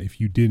if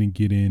you didn't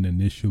get in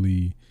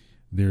initially,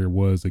 there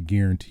was a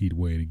guaranteed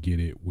way to get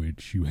it,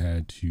 which you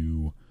had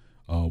to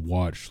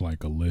watch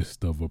like a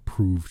list of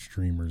approved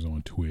streamers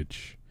on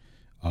Twitch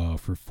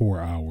for 4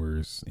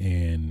 hours,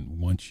 and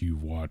once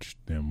you've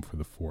watched them for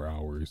the 4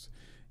 hours,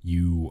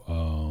 you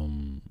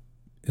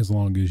as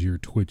long as your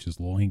Twitch is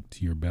linked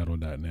to your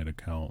Battle.net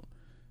account,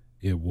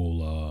 it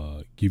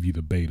will give you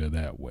the beta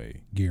that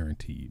way,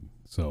 guaranteed.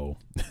 So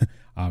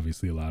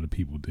obviously a lot of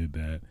people did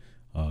that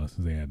since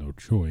they had no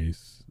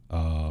choice.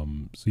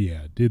 So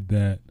yeah, I did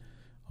that,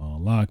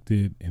 locked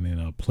it, and then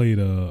I played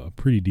a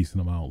pretty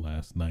decent amount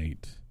last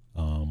night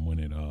when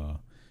it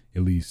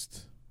at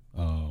least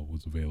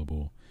was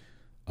available.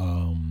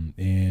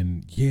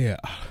 And yeah,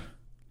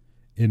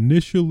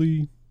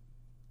 initially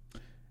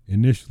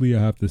I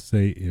have to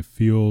say it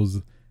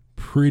feels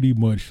pretty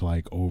much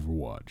like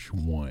Overwatch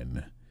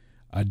 1.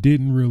 I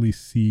didn't really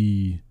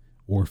see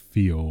or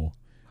feel,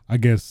 I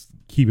guess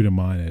keeping in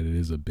mind that it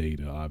is a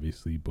beta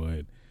obviously,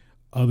 but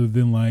other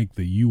than like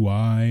the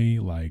UI,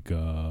 like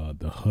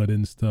the HUD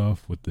and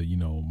stuff with the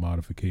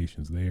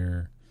modifications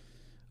there,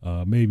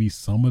 maybe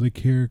some of the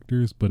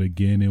characters, but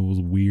again it was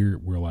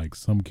weird where like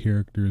some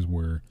characters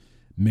were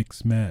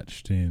mix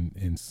matched,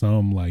 and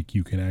some like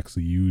you can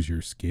actually use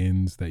your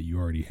skins that you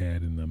already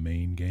had in the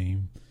main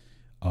game,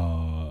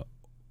 uh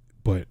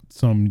but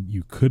some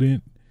you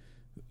couldn't,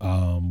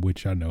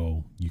 which I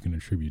know you can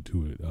attribute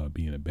to it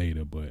being a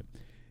beta, but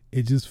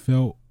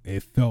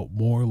it felt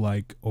more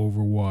like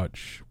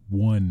Overwatch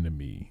 1 to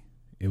me,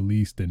 at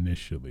least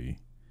initially.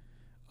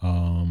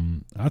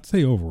 I'd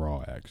say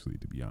overall, actually,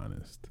 to be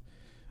honest.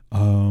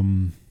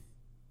 Um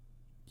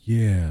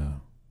yeah.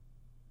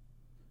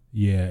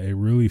 Yeah, it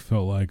really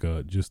felt like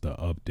a just a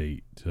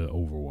update to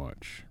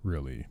Overwatch,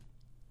 really.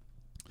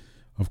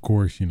 Of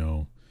course,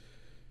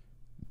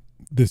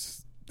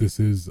 this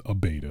is a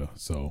beta,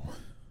 so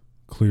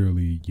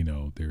clearly,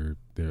 they're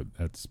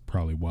that's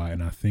probably why.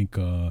 And I think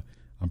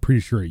I'm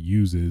pretty sure it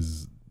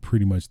uses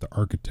pretty much the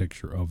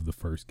architecture of the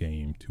first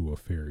game to a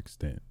fair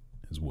extent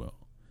as well.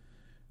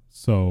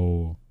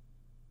 So,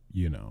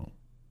 you know,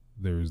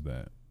 there's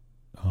that.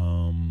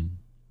 Um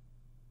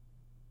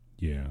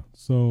yeah.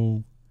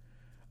 So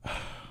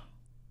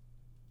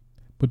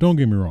but don't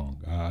get me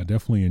wrong, I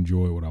definitely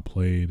enjoyed what I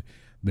played.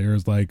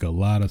 There's like a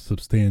lot of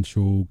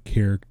substantial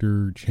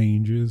character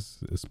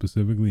changes,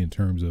 specifically in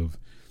terms of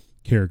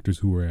characters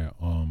who were at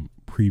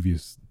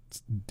previous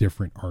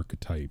different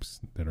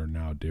archetypes that are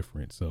now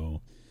different.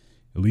 So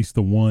at least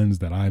the ones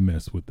that I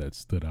messed with that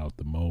stood out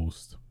the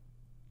most,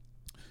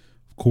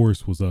 of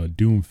course, was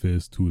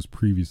Doomfist, who was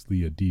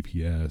previously a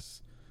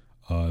DPS.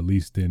 At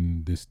least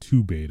in this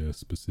 2 beta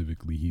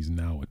specifically, he's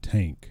now a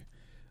tank,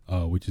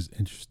 which is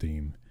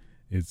interesting.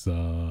 It's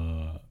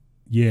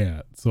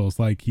yeah, so it's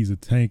like he's a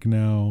tank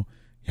now.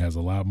 He has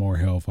a lot more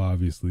health,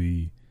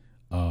 obviously.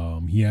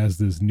 He has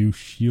this new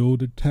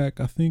shield attack,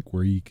 I think,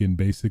 where he can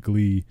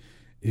basically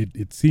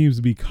it seems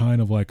to be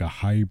kind of like a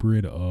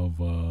hybrid of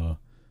well,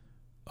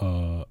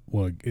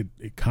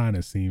 it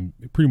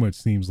pretty much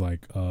seems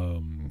like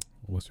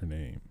what's her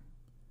name?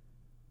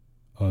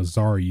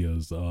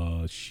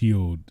 Zarya's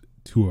shield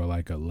to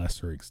like a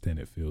lesser extent,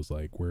 it feels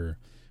like, where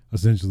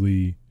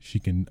essentially he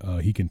can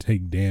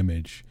take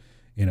damage,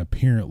 and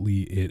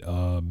apparently it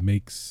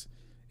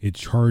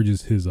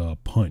charges his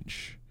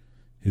punch,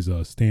 his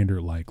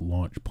standard like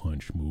launch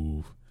punch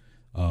move,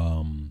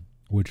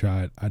 which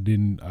I guess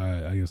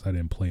I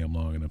didn't play him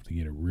long enough to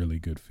get a really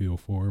good feel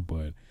for,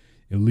 but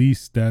at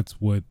least that's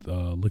what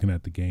looking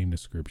at the game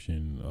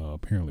description,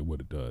 apparently what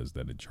it does,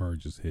 that it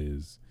charges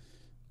his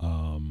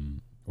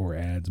or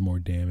adds more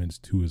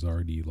damage to his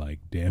already like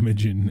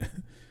damaging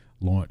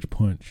launch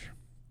punch.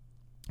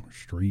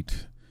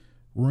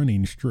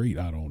 Running straight,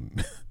 I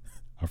don't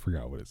I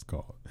forgot what it's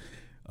called.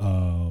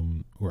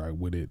 Or I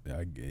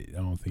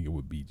don't think it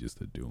would be just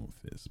a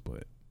Doomfist,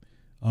 but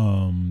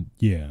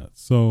yeah,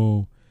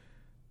 so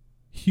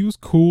he was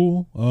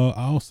cool.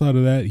 Outside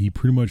of that, he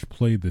pretty much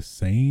played the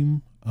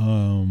same.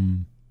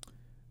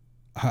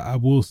 I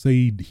will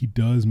say he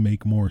does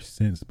make more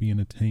sense being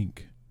a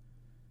tank,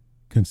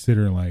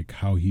 considering like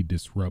how he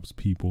disrupts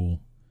people,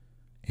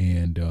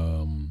 and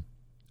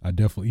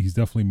he's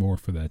definitely more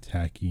for the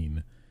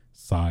attacking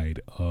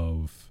side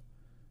of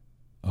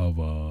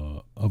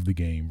the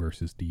game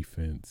versus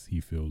defense,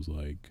 he feels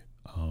like.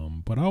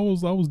 But I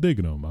was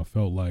digging him. I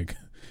felt like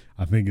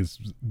I think it's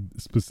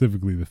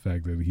specifically the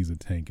fact that he's a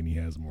tank and he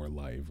has more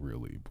life,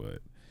 really, but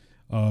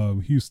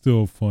he's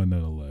still fun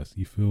nonetheless.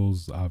 He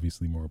feels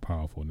obviously more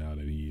powerful now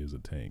that he is a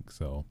tank.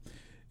 So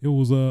it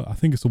was I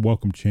think it's a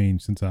welcome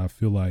change, since I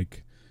feel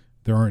like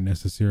there aren't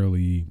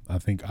necessarily, I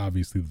think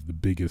obviously the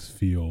biggest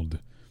field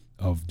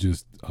of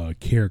just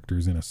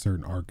characters in a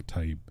certain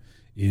archetype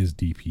is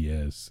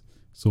DPS.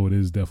 So it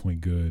is definitely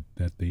good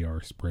that they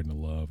are spreading the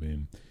love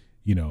and,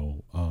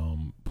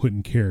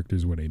 putting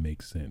characters where they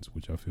make sense,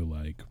 which I feel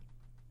like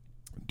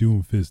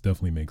Doomfist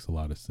definitely makes a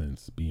lot of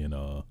sense being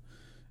a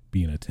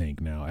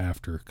tank now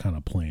after kind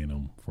of playing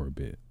him for a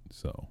bit.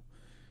 So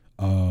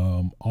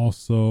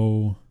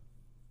also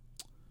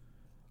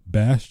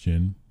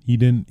Bastion, he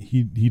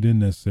didn't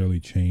necessarily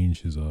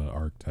change his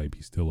archetype.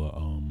 He's still a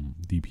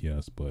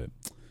DPS, but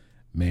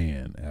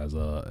man, as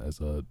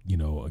a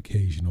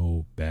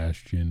occasional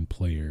Bastion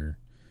player,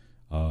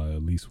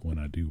 at least when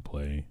I do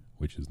play,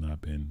 which has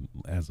not been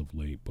as of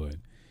late, but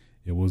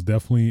it was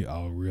definitely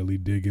really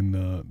digging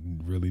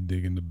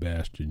the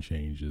Bastion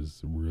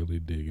changes, really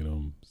digging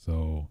them.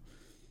 So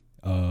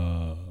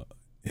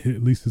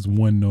at least his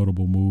one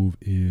notable move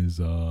is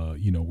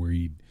where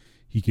he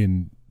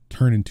can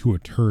turn into a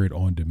turret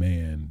on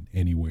demand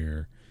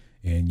anywhere,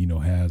 and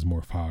has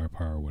more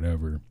firepower,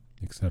 whatever,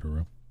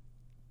 etc.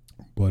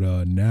 But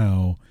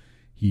now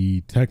he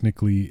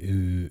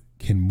technically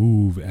can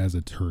move as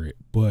a turret,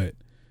 but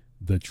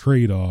the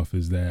trade-off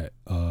is that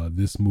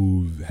this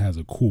move has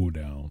a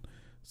cooldown.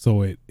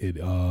 So it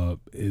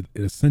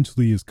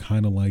essentially is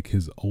kind of like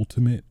his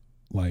ultimate,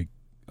 like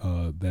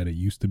that it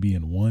used to be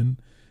in 1,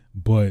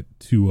 but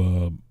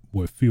to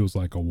what feels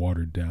like a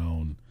watered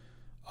down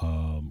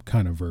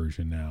kind of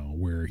version now,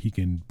 where he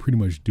can pretty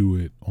much do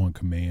it on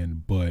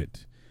command,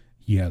 but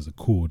he has a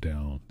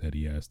cooldown that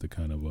he has to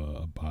kind of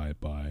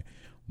abide by.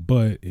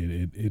 But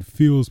it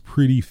feels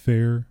pretty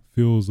fair.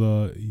 Feels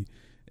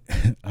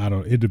I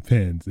don't. It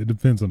depends. It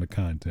depends on the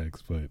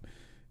context, but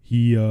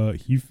he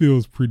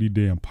feels pretty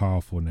damn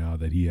powerful now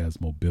that he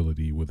has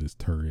mobility with his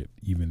turret,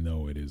 even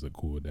though it is a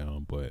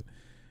cooldown. But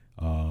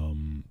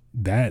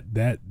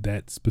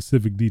that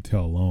specific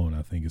detail alone,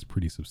 I think, is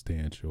pretty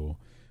substantial.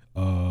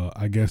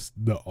 I guess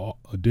the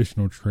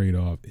additional trade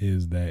off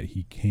is that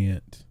he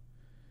cannot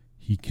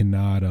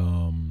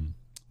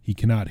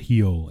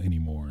heal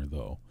anymore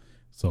though.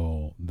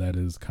 So that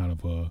is kind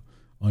of a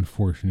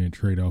unfortunate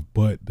trade off.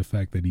 But the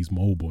fact that he's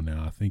mobile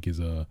now, I think, is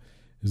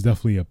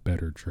definitely a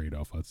better trade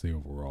off. I'd say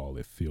overall,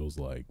 it feels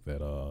like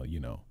that.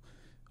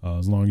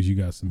 As long as you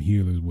got some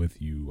healers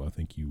with you, I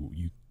think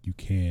you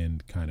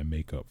can kind of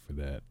make up for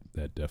that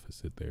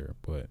deficit there.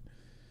 But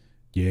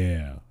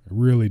yeah,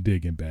 really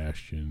digging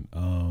Bastion.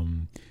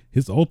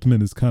 His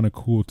ultimate is kind of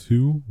cool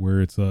too, where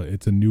it's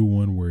a new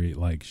one where it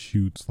like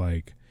shoots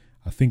like,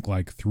 I think,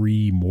 like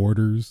 3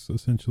 mortars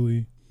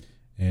essentially,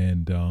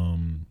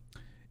 and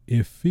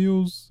it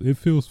feels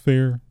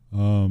fair.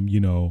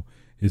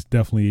 It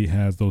definitely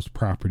has those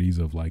properties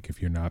of like,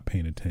 if you're not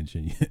paying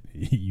attention,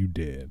 you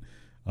dead.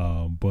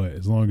 But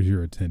as long as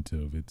you're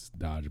attentive, it's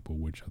dodgeable,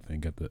 which I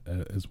think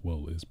as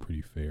well is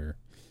pretty fair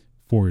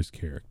for his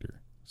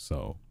character.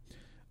 So,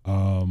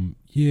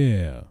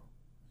 yeah,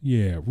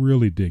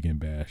 really digging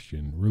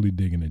Bastion, really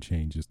digging the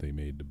changes they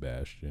made to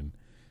Bastion.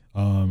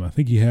 I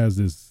think he has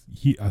this.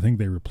 I think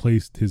they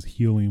replaced his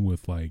healing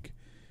with like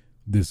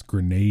this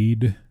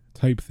grenade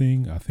type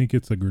thing. I think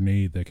it's a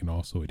grenade that can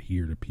also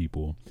adhere to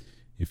people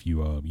if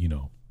you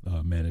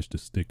manage to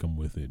stick them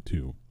with it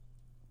too.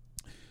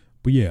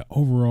 But yeah,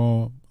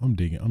 overall, I'm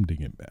digging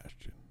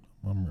Bastion.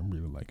 I'm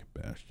really liking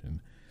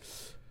Bastion.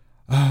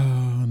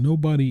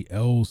 Nobody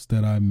else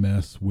that I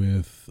mess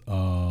with.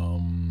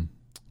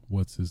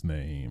 What's his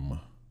name?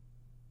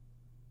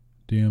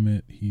 Damn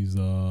it, he's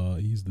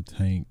the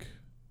tank.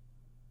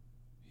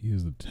 He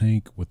is the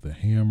tank with the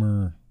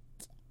hammer.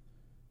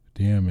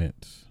 Damn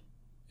it.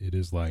 It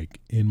is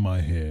like in my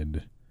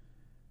head.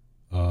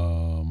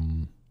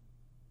 Damn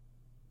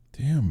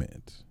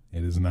it.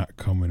 It is not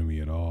coming to me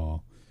at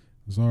all.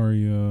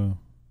 Zarya,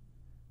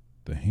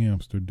 the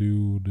hamster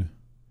dude.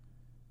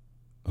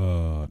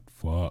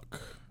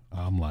 Fuck.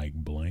 I'm like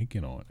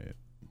blanking on it.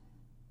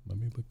 Let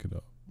me look it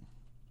up.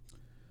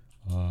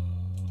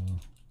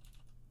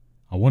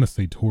 I want to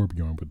say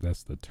Torbjorn, but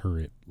that's the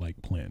turret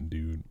like plant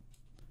dude.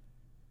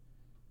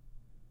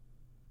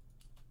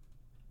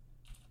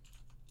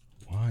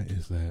 Why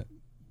is that?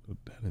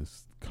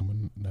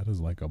 That is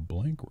like a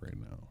blank right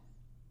now.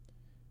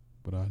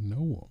 But I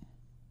know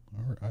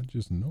him. I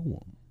just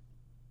know him.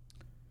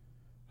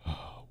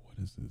 Oh, what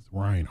is this?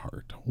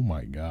 Reinhardt. Oh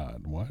my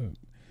God. Why?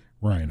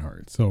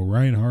 Reinhardt. So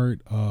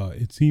Reinhardt,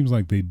 it seems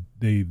like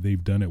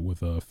they've done it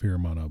with a fair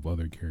amount of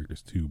other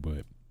characters too,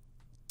 but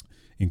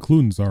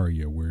including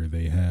Zarya, where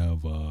they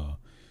have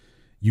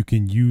you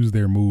can use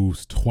their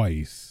moves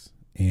twice,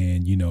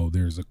 and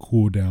there's a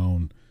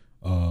cooldown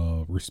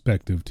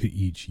respective to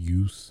each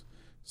use.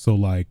 So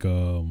like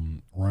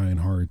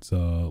Reinhardt's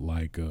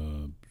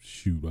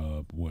shoot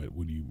what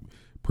would you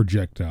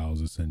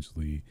projectiles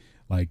essentially.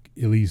 Like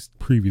at least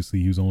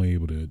previously he was only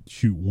able to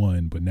shoot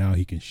 1, but now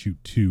he can shoot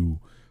 2.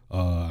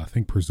 I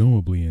think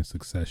presumably in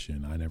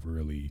succession. I never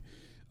really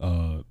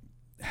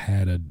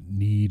had a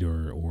need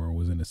or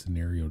was in a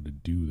scenario to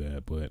do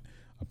that, but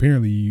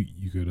apparently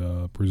you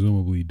could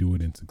presumably do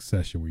it in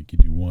succession, where you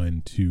could do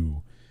 1,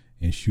 2,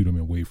 and shoot them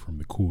and wait for them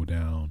to cool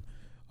down.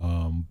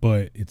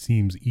 But it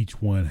seems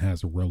each one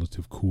has a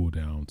relative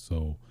cooldown,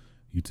 so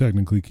you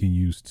technically can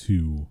use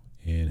 2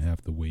 and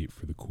have to wait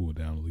for the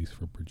cooldown, at least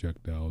for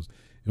projectiles.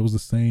 It was the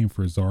same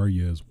for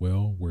Zarya as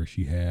well, where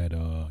she had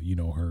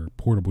her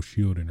portable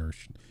shield and her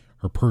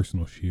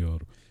personal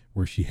shield,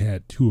 where she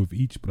had 2 of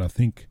each, but I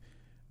think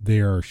they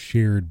are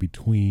shared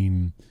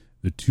between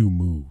the 2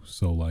 moves.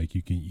 So like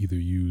you can either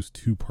use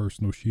 2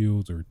 personal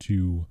shields or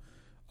 2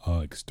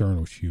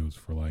 external shields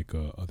for like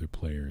other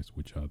players,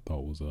 which I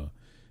thought was a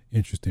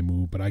interesting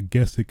move. But I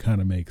guess it kind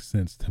of makes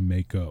sense to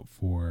make up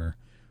for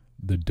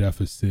the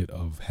deficit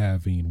of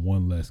having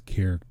 1 less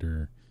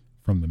character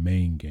from the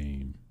main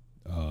game.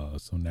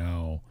 So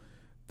now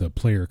the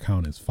player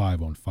count is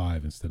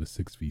 5-on-5 instead of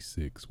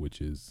 6v6,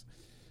 which is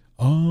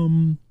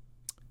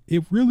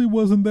it really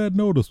wasn't that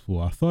noticeable.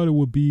 I thought it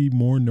would be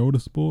more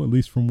noticeable, at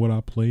least from what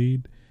I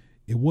played.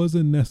 It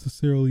wasn't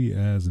necessarily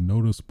as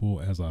noticeable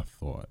as I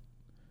thought.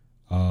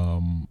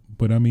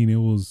 But I mean, it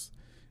was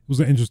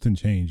an interesting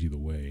change either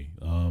way.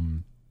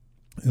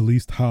 At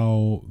least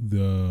how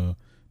the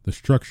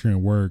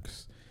structuring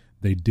works,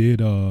 they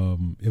did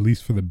at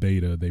least for the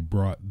beta, they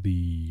brought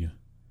the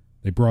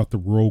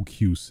role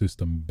queue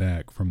system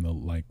back from the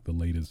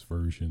latest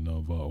version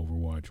of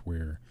Overwatch,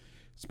 where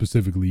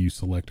specifically you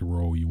select a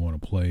role you want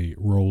to play,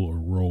 role or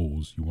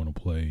roles you want to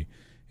play,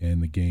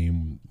 and the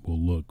game will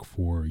look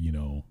for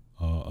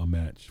a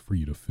match for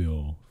you to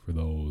fill for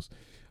those.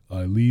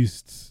 At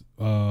least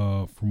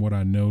from what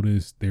I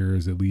noticed,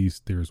 there's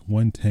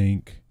 1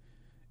 tank,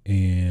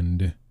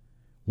 2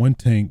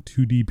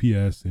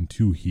 DPS, and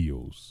 2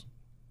 heals.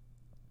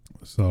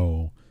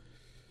 So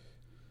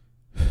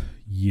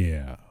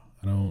Yeah,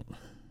 I don't.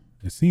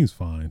 It seems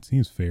fine. It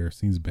seems fair. It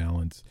seems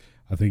balanced.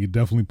 I think it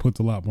definitely puts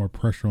a lot more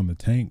pressure on the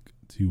tank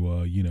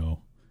to,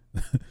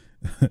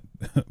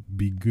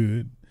 be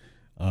good.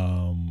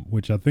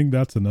 Which I think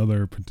that's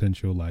another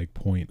potential like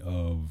point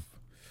of,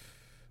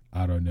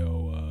 I don't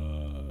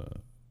know,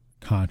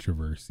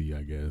 controversy,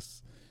 I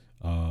guess.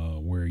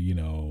 Where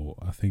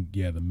I think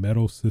the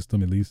metal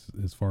system, at least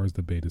as far as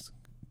the beta is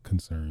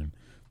concerned,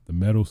 the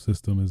metal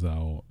system is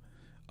out.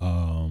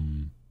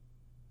 Um,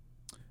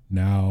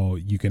 Now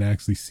you can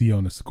actually see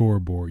on the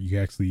scoreboard. You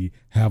actually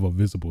have a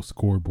visible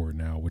scoreboard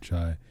now, which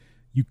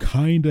you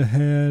kind of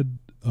had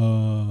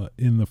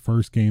in the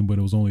first game, but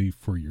it was only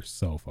for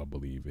yourself, I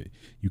believe.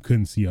 You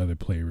couldn't see other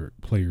player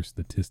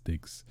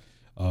statistics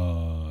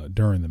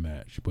during the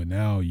match, but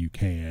now you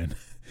can.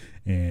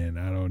 And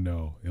I don't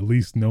know, at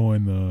least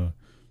knowing the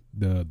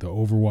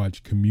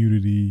Overwatch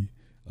community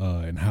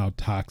and how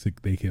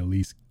toxic they can at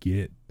least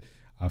get,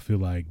 I feel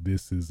like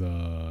this is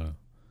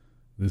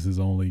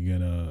only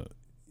gonna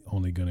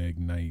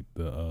ignite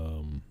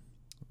the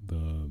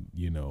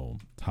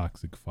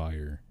toxic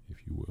fire, if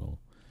you will.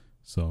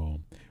 So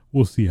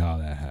we'll see how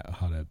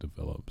that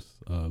develops.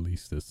 At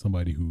least as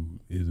somebody who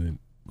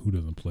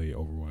doesn't play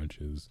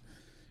Overwatch as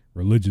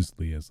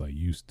religiously as I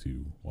used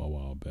to a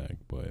while back,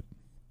 but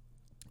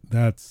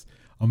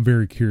I'm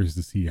very curious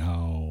to see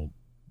how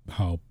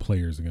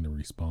players are going to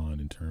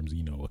respond in terms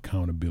of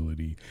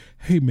accountability.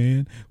 Hey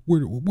man,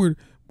 where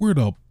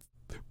the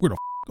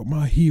are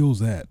my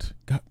heels at?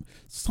 God,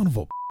 son of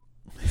a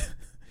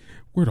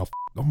where the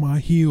are my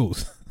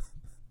heels?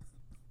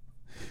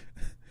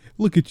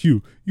 Look at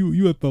you.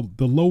 You at the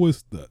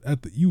lowest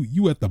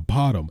you at the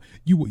bottom.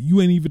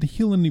 You ain't even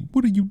healing.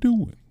 What are you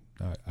doing?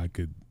 I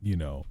could,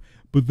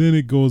 but then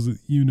it goes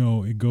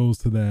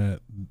to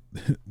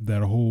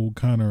that whole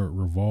kind of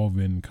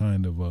revolving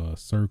kind of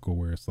circle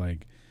where it's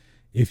like,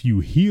 if you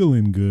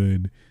healing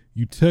good,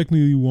 you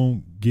technically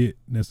won't get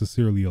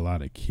necessarily a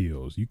lot of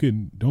kills. You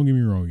can, don't get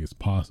me wrong, it's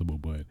possible,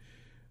 but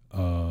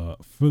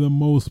for the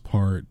most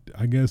part,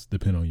 I guess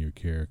depend on your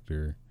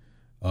character.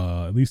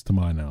 At least to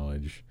my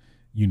knowledge,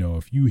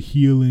 if you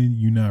healing,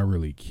 you're not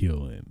really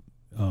killing.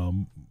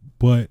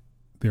 But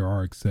there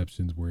are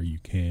exceptions where you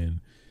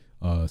can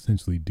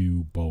essentially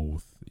do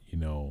both,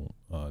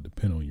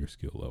 depend on your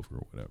skill level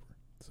or whatever.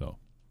 So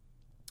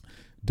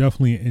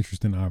definitely an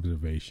interesting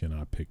observation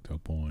I picked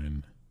up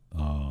on.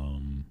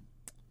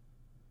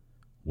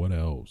 What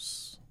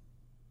else?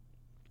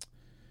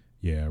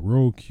 Yeah,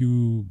 Road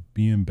Q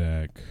being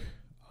back.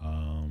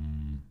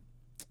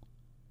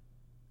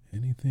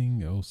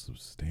 Anything else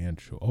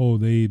substantial? Oh,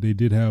 they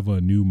did have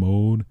a new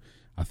mode.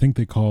 I think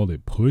they called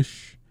it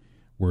Push,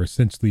 where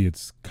essentially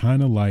it's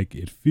kind of like,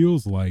 it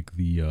feels like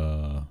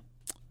the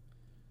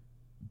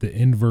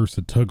inverse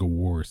of Tug of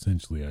War,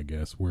 essentially, I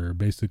guess, where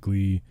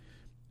basically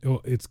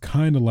it's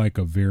kind of like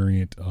a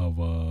variant of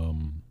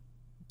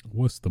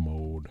what's the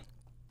mode?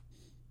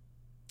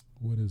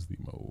 What is the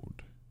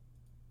mode?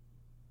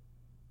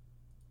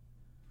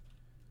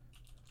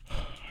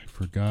 I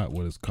forgot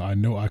what it's called. I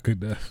know I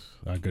could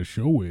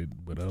show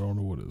it, but I don't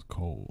know what it's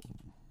called.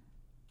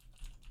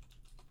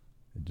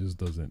 It just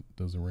doesn't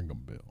ring a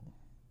bell.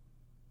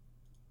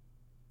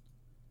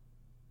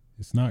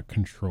 It's not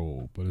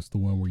Control, but it's the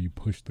one where you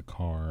push the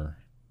car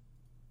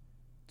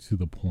to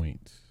the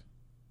point.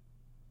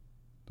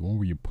 The one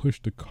where you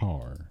push the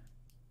car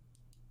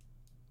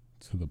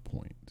to the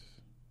point.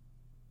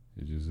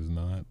 It just is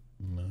not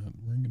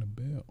ringing a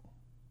bell.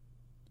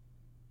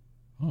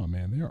 Oh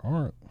man, there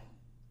are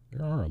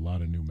a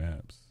lot of new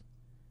maps,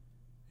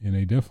 and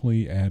they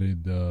definitely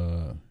added,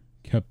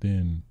 kept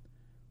in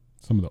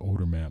some of the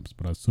older maps,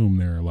 but I assume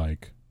they're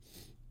like,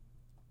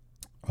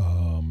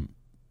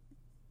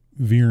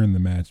 veering the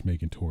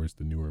matchmaking towards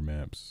the newer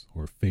maps,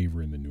 or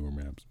favoring the newer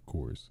maps, of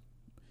course.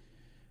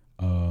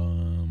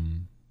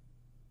 Overwatch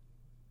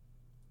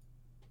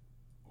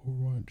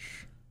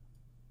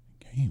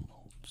game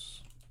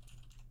modes,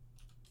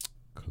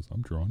 because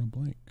I'm drawing a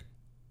blank.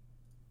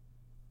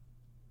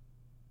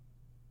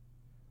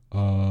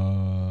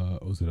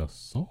 Was it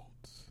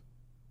Assault?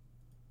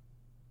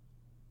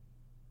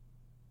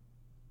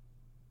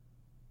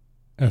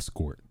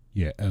 Escort.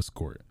 Yeah,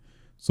 Escort.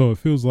 So it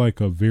feels like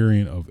a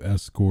variant of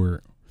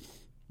Escort,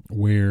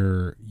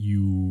 where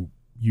you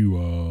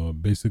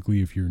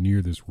basically, if you're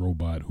near this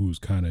robot who's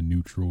kind of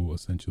neutral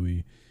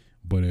essentially,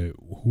 but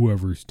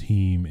whoever's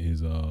team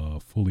is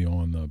fully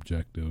on the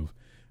objective,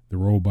 the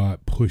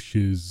robot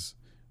pushes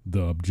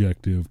the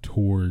objective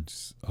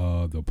towards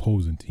the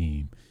opposing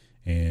team,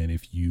 and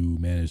if you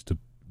manage to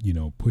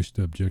push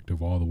the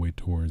objective all the way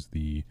towards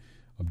the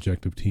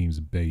objective team's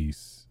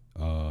base,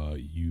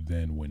 you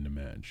then win the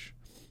match.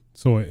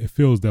 So it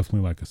feels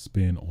definitely like a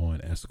spin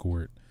on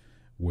Escort,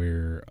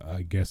 where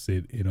I guess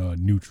it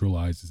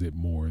neutralizes it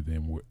more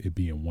than it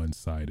being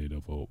one-sided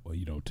of a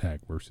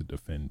attack versus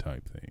defend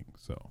type thing.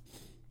 So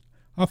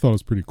I thought it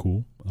was pretty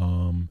cool.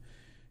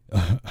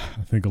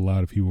 I think a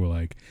lot of people were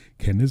like,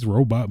 can this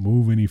robot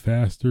move any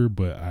faster?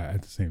 But I,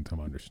 at the same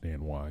time, I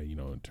understand why,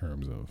 in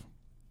terms of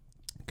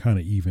kind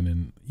of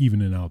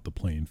evening out the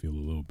playing field a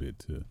little bit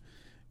to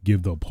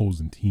give the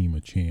opposing team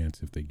a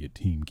chance if they get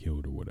team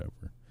killed or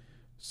whatever.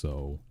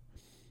 So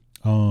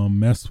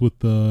mess with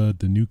the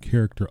new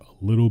character a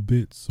little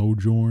bit,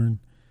 Sojourn.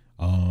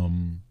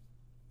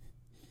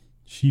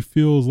 She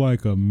feels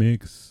like a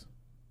mix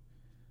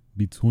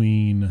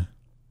between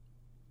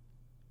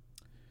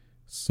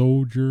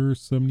Soldier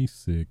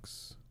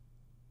 76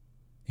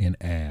 and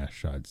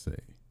Ash, I'd say.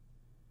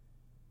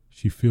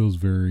 She feels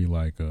very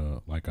like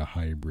a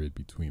hybrid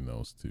between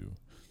those two.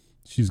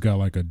 She's got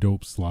like a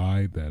dope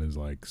slide that is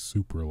like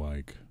super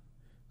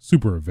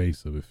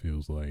evasive, it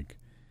feels like.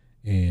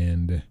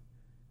 And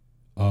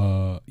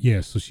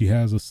yeah, so she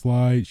has a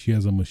slide, she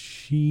has a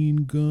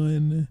machine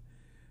gun,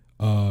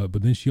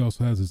 but then she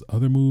also has this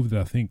other move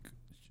that I think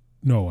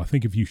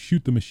if you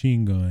shoot the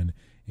machine gun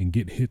and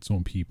get hits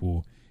on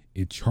people,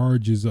 it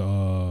charges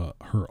her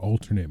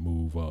alternate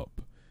move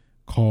up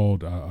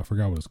called I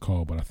forgot what it's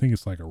called, but I think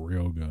it's like a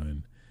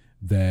railgun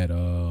that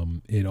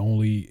it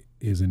only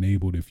is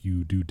enabled if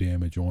you do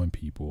damage on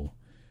people.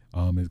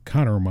 It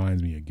kind of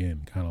reminds me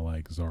again, kind of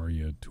like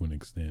Zarya to an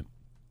extent.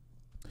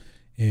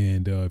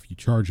 And if you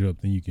charge it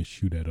up, then you can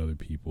shoot at other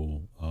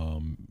people,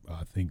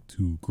 I think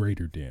to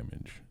greater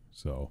damage.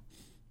 So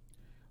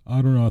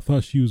I don't know. I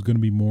thought she was going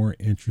to be more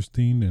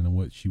interesting than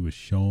what she was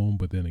shown,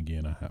 but then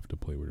again, I have to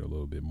play with her a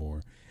little bit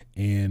more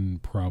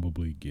and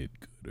probably get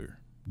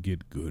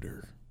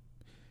gooder.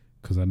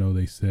 Because I know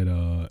they said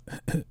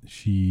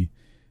she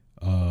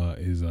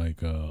is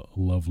like a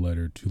love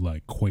letter to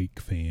like Quake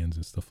fans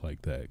and stuff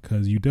like that.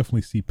 Because you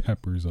definitely see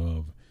peppers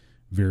of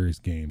various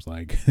games.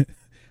 Like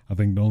I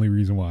think the only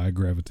reason why I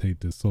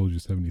gravitate to Soldier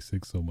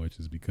 76 so much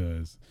is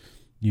because,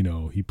 you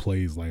know, he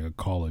plays like a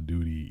Call of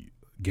Duty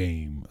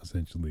game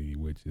essentially,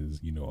 which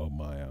is, you know, up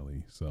my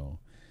alley. So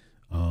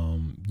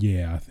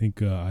yeah, I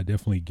think I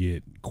definitely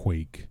get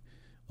Quake,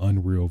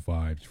 Unreal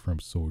vibes from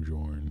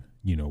Sojourn,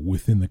 you know,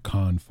 within the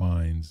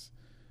confines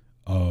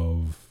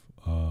of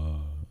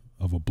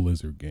a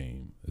Blizzard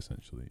game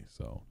essentially.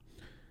 So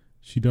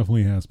she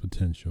definitely has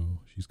potential.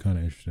 She's kind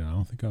of interesting. I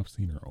don't think I've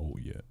seen her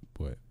ult yet,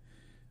 but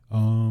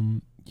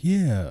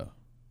yeah.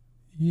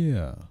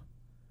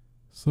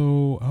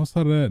 So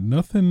outside of that,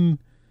 nothing.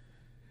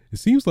 It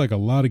seems like a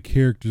lot of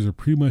characters are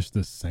pretty much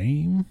the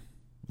same.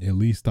 At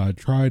least I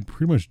tried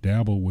pretty much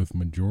dabble with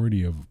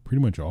majority of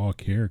pretty much all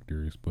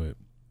characters, but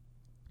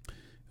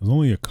there's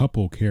only a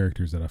couple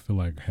characters that I feel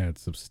like had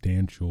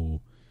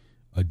substantial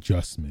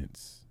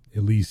adjustments.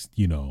 At least,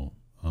 you know,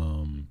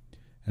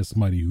 as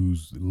somebody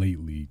who's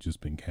lately just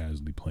been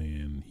casually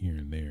playing here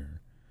and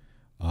there.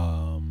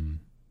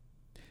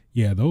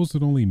 Yeah, those are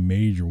the only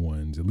major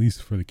ones, at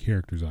least for the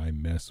characters I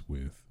mess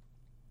with,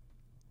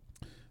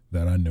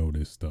 that I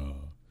noticed,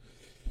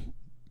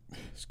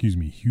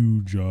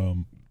 huge,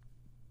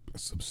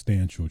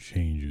 substantial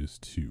changes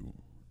to.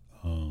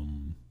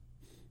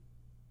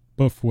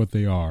 But for what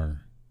they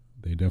are,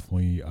 they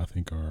definitely, I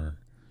think, are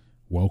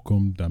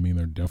welcomed. I mean,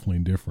 they're definitely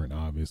different,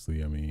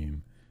 obviously. I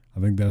mean, I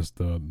think that's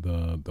the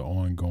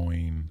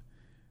ongoing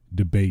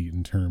debate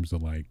in terms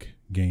of like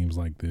games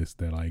like this,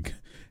 that like,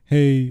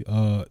 hey,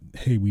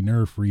 we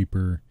nerf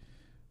Reaper.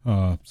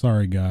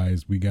 Sorry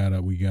guys, we're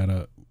gonna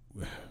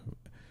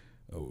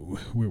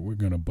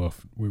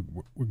buff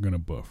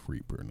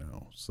Reaper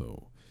now.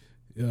 So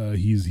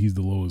he's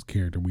the lowest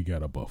character. We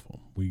gotta buff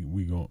him.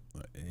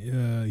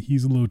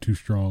 He's a little too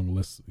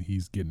strong.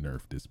 He's getting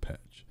nerfed this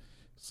patch.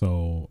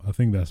 So I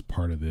think that's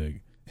part of the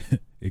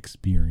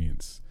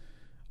experience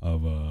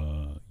of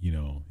an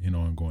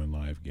ongoing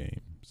live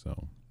game.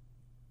 So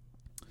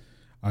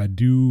I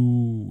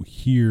do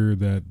hear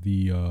that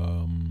the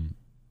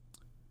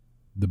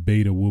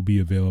beta will be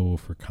available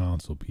for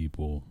console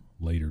people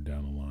later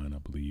down the line, I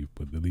believe,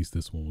 but at least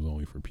this one was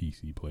only for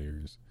PC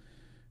players.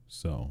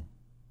 So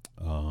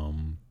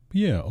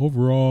yeah,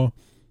 overall,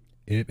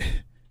 it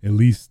at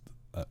least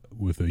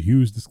with a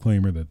huge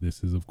disclaimer that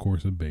this is of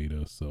course a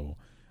beta, so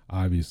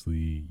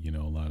obviously, you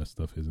know, a lot of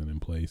stuff isn't in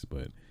place,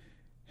 but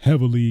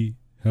heavily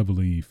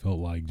felt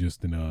like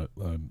just a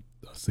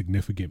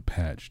significant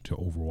patch to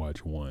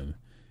Overwatch 1.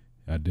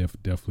 I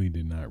definitely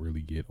did not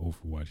really get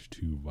Overwatch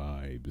 2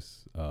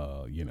 vibes.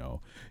 You know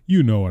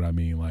what I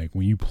mean? Like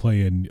when you play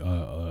an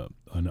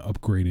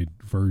upgraded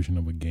version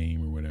of a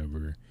game or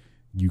whatever,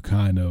 you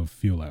kind of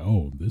feel like,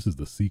 oh, this is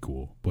the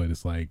sequel. But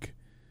it's like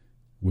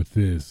with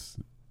this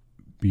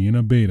being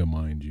a beta,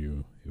 mind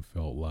you, it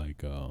felt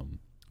like,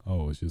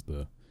 it's just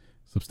a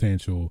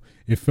substantial.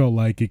 It felt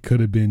like it could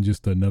have been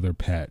just another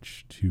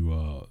patch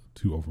to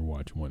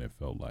Overwatch 1. It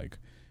felt like,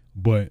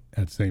 but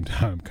at the same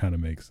time, kind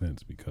of makes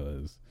sense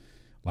because,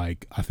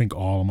 like, I think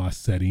all of my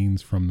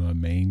settings from the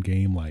main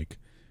game, like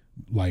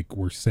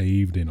were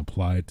saved and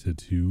applied to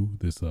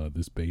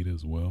this beta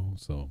as well.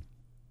 So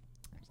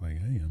it's like,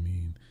 hey, I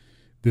mean,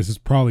 this is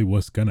probably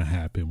what's gonna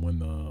happen when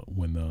the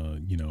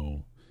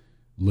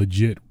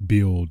legit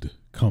build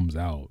comes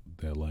out.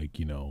 That, like,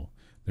 you know,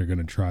 they're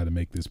gonna try to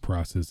make this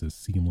process as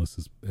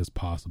seamless as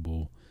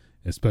possible,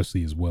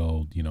 especially as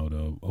well, you know,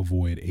 to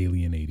avoid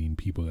alienating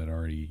people that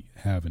already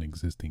have an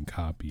existing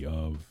copy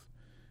of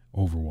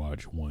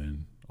Overwatch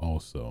 1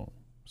 also.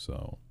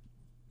 So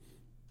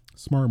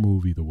smart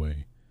move either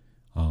way.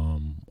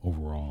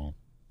 Overall.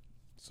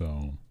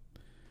 So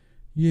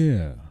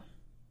yeah.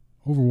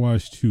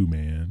 Overwatch 2,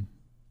 man.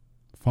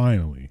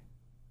 Finally.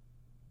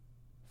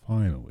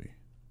 I'm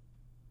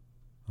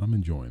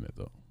enjoying it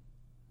though.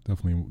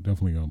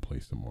 Definitely gonna play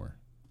some more.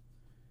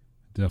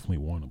 Definitely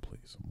want to play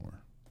some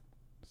more.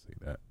 Say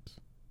that.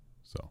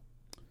 So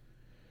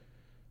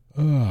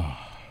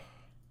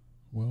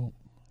well,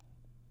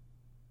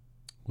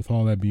 with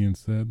all that being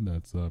said,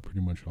 that's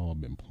pretty much all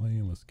I've been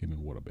playing. Let's get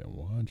into what I've been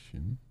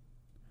watching,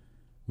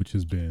 which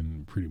has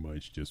been pretty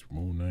much just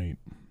Moon Knight.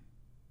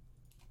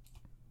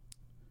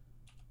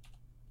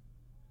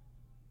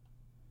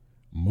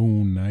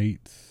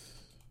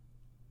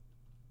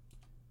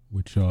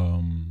 Which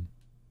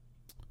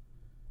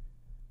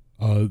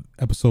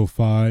episode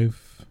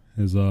 5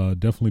 has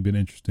definitely been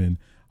interesting.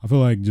 I feel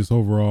like just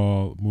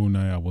overall Moon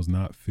Knight I was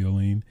not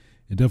feeling.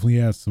 It definitely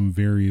has some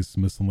various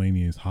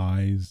miscellaneous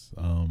highs,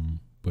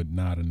 but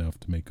not enough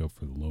to make up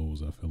for the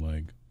lows, I feel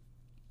like.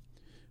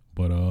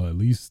 But at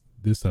least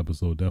this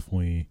episode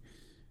definitely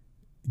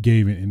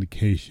gave an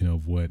indication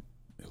of what,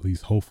 at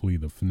least hopefully,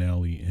 the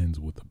finale ends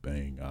with a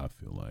bang. I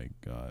feel like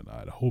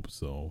I'd hope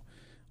so.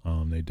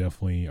 They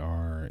definitely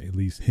are at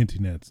least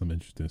hinting at some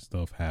interesting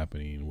stuff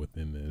happening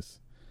within this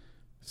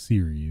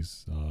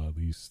series. At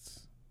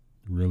least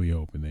really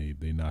hoping they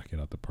knock it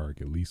out the park,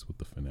 at least with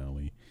the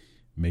finale.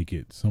 Make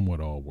it somewhat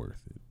all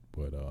worth it.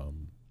 But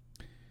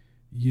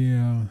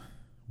yeah,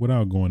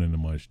 without going into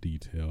much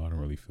detail, I don't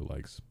really feel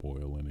like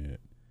spoiling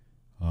it.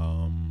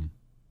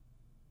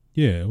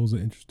 Yeah, it was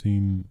an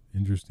interesting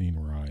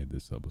ride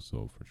this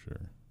episode for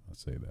sure. I'll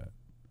say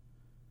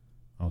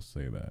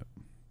that.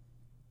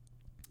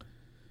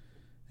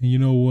 And you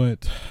know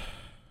what?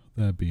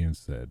 That being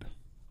said,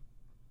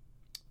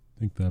 I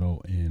think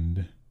that'll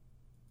end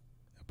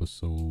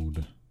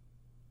episode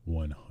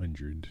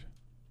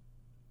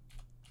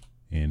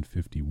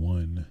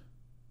 151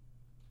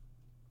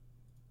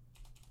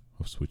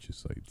 of Switches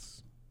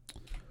Sites.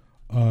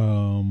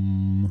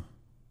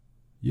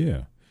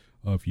 Yeah.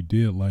 If you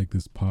did like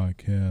this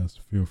podcast,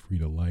 feel free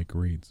to like,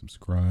 rate,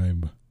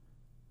 subscribe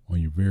on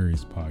your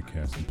various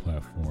podcasting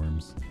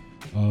platforms.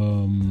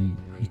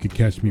 You could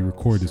catch me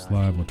record this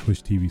live on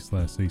Twitch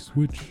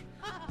TV/SaySwitch.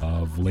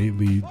 I've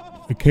lately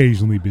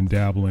occasionally been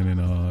dabbling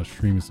in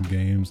streaming some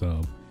games,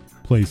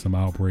 play some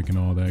Outbreak and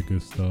all that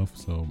good stuff,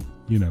 so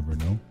you never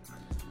know.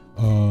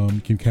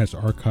 You can catch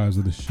archives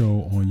of the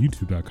show on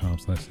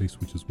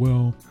youtube.com/SaySwitch as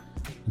well.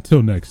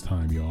 Until next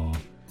time, y'all,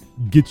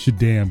 get your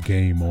damn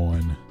game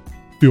on.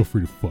 Feel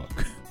free to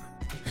fuck.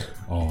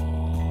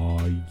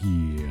 Aw,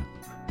 yeah.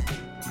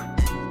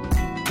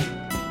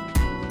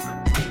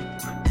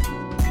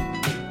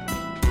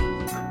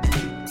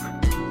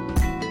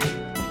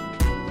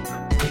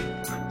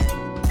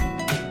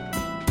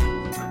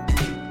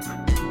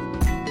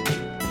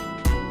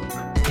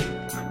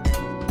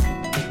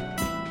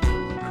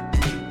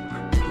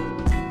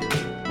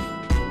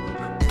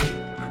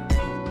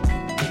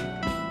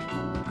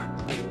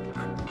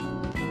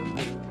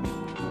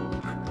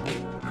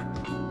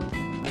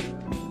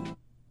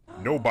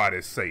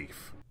 Nobody's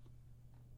safe.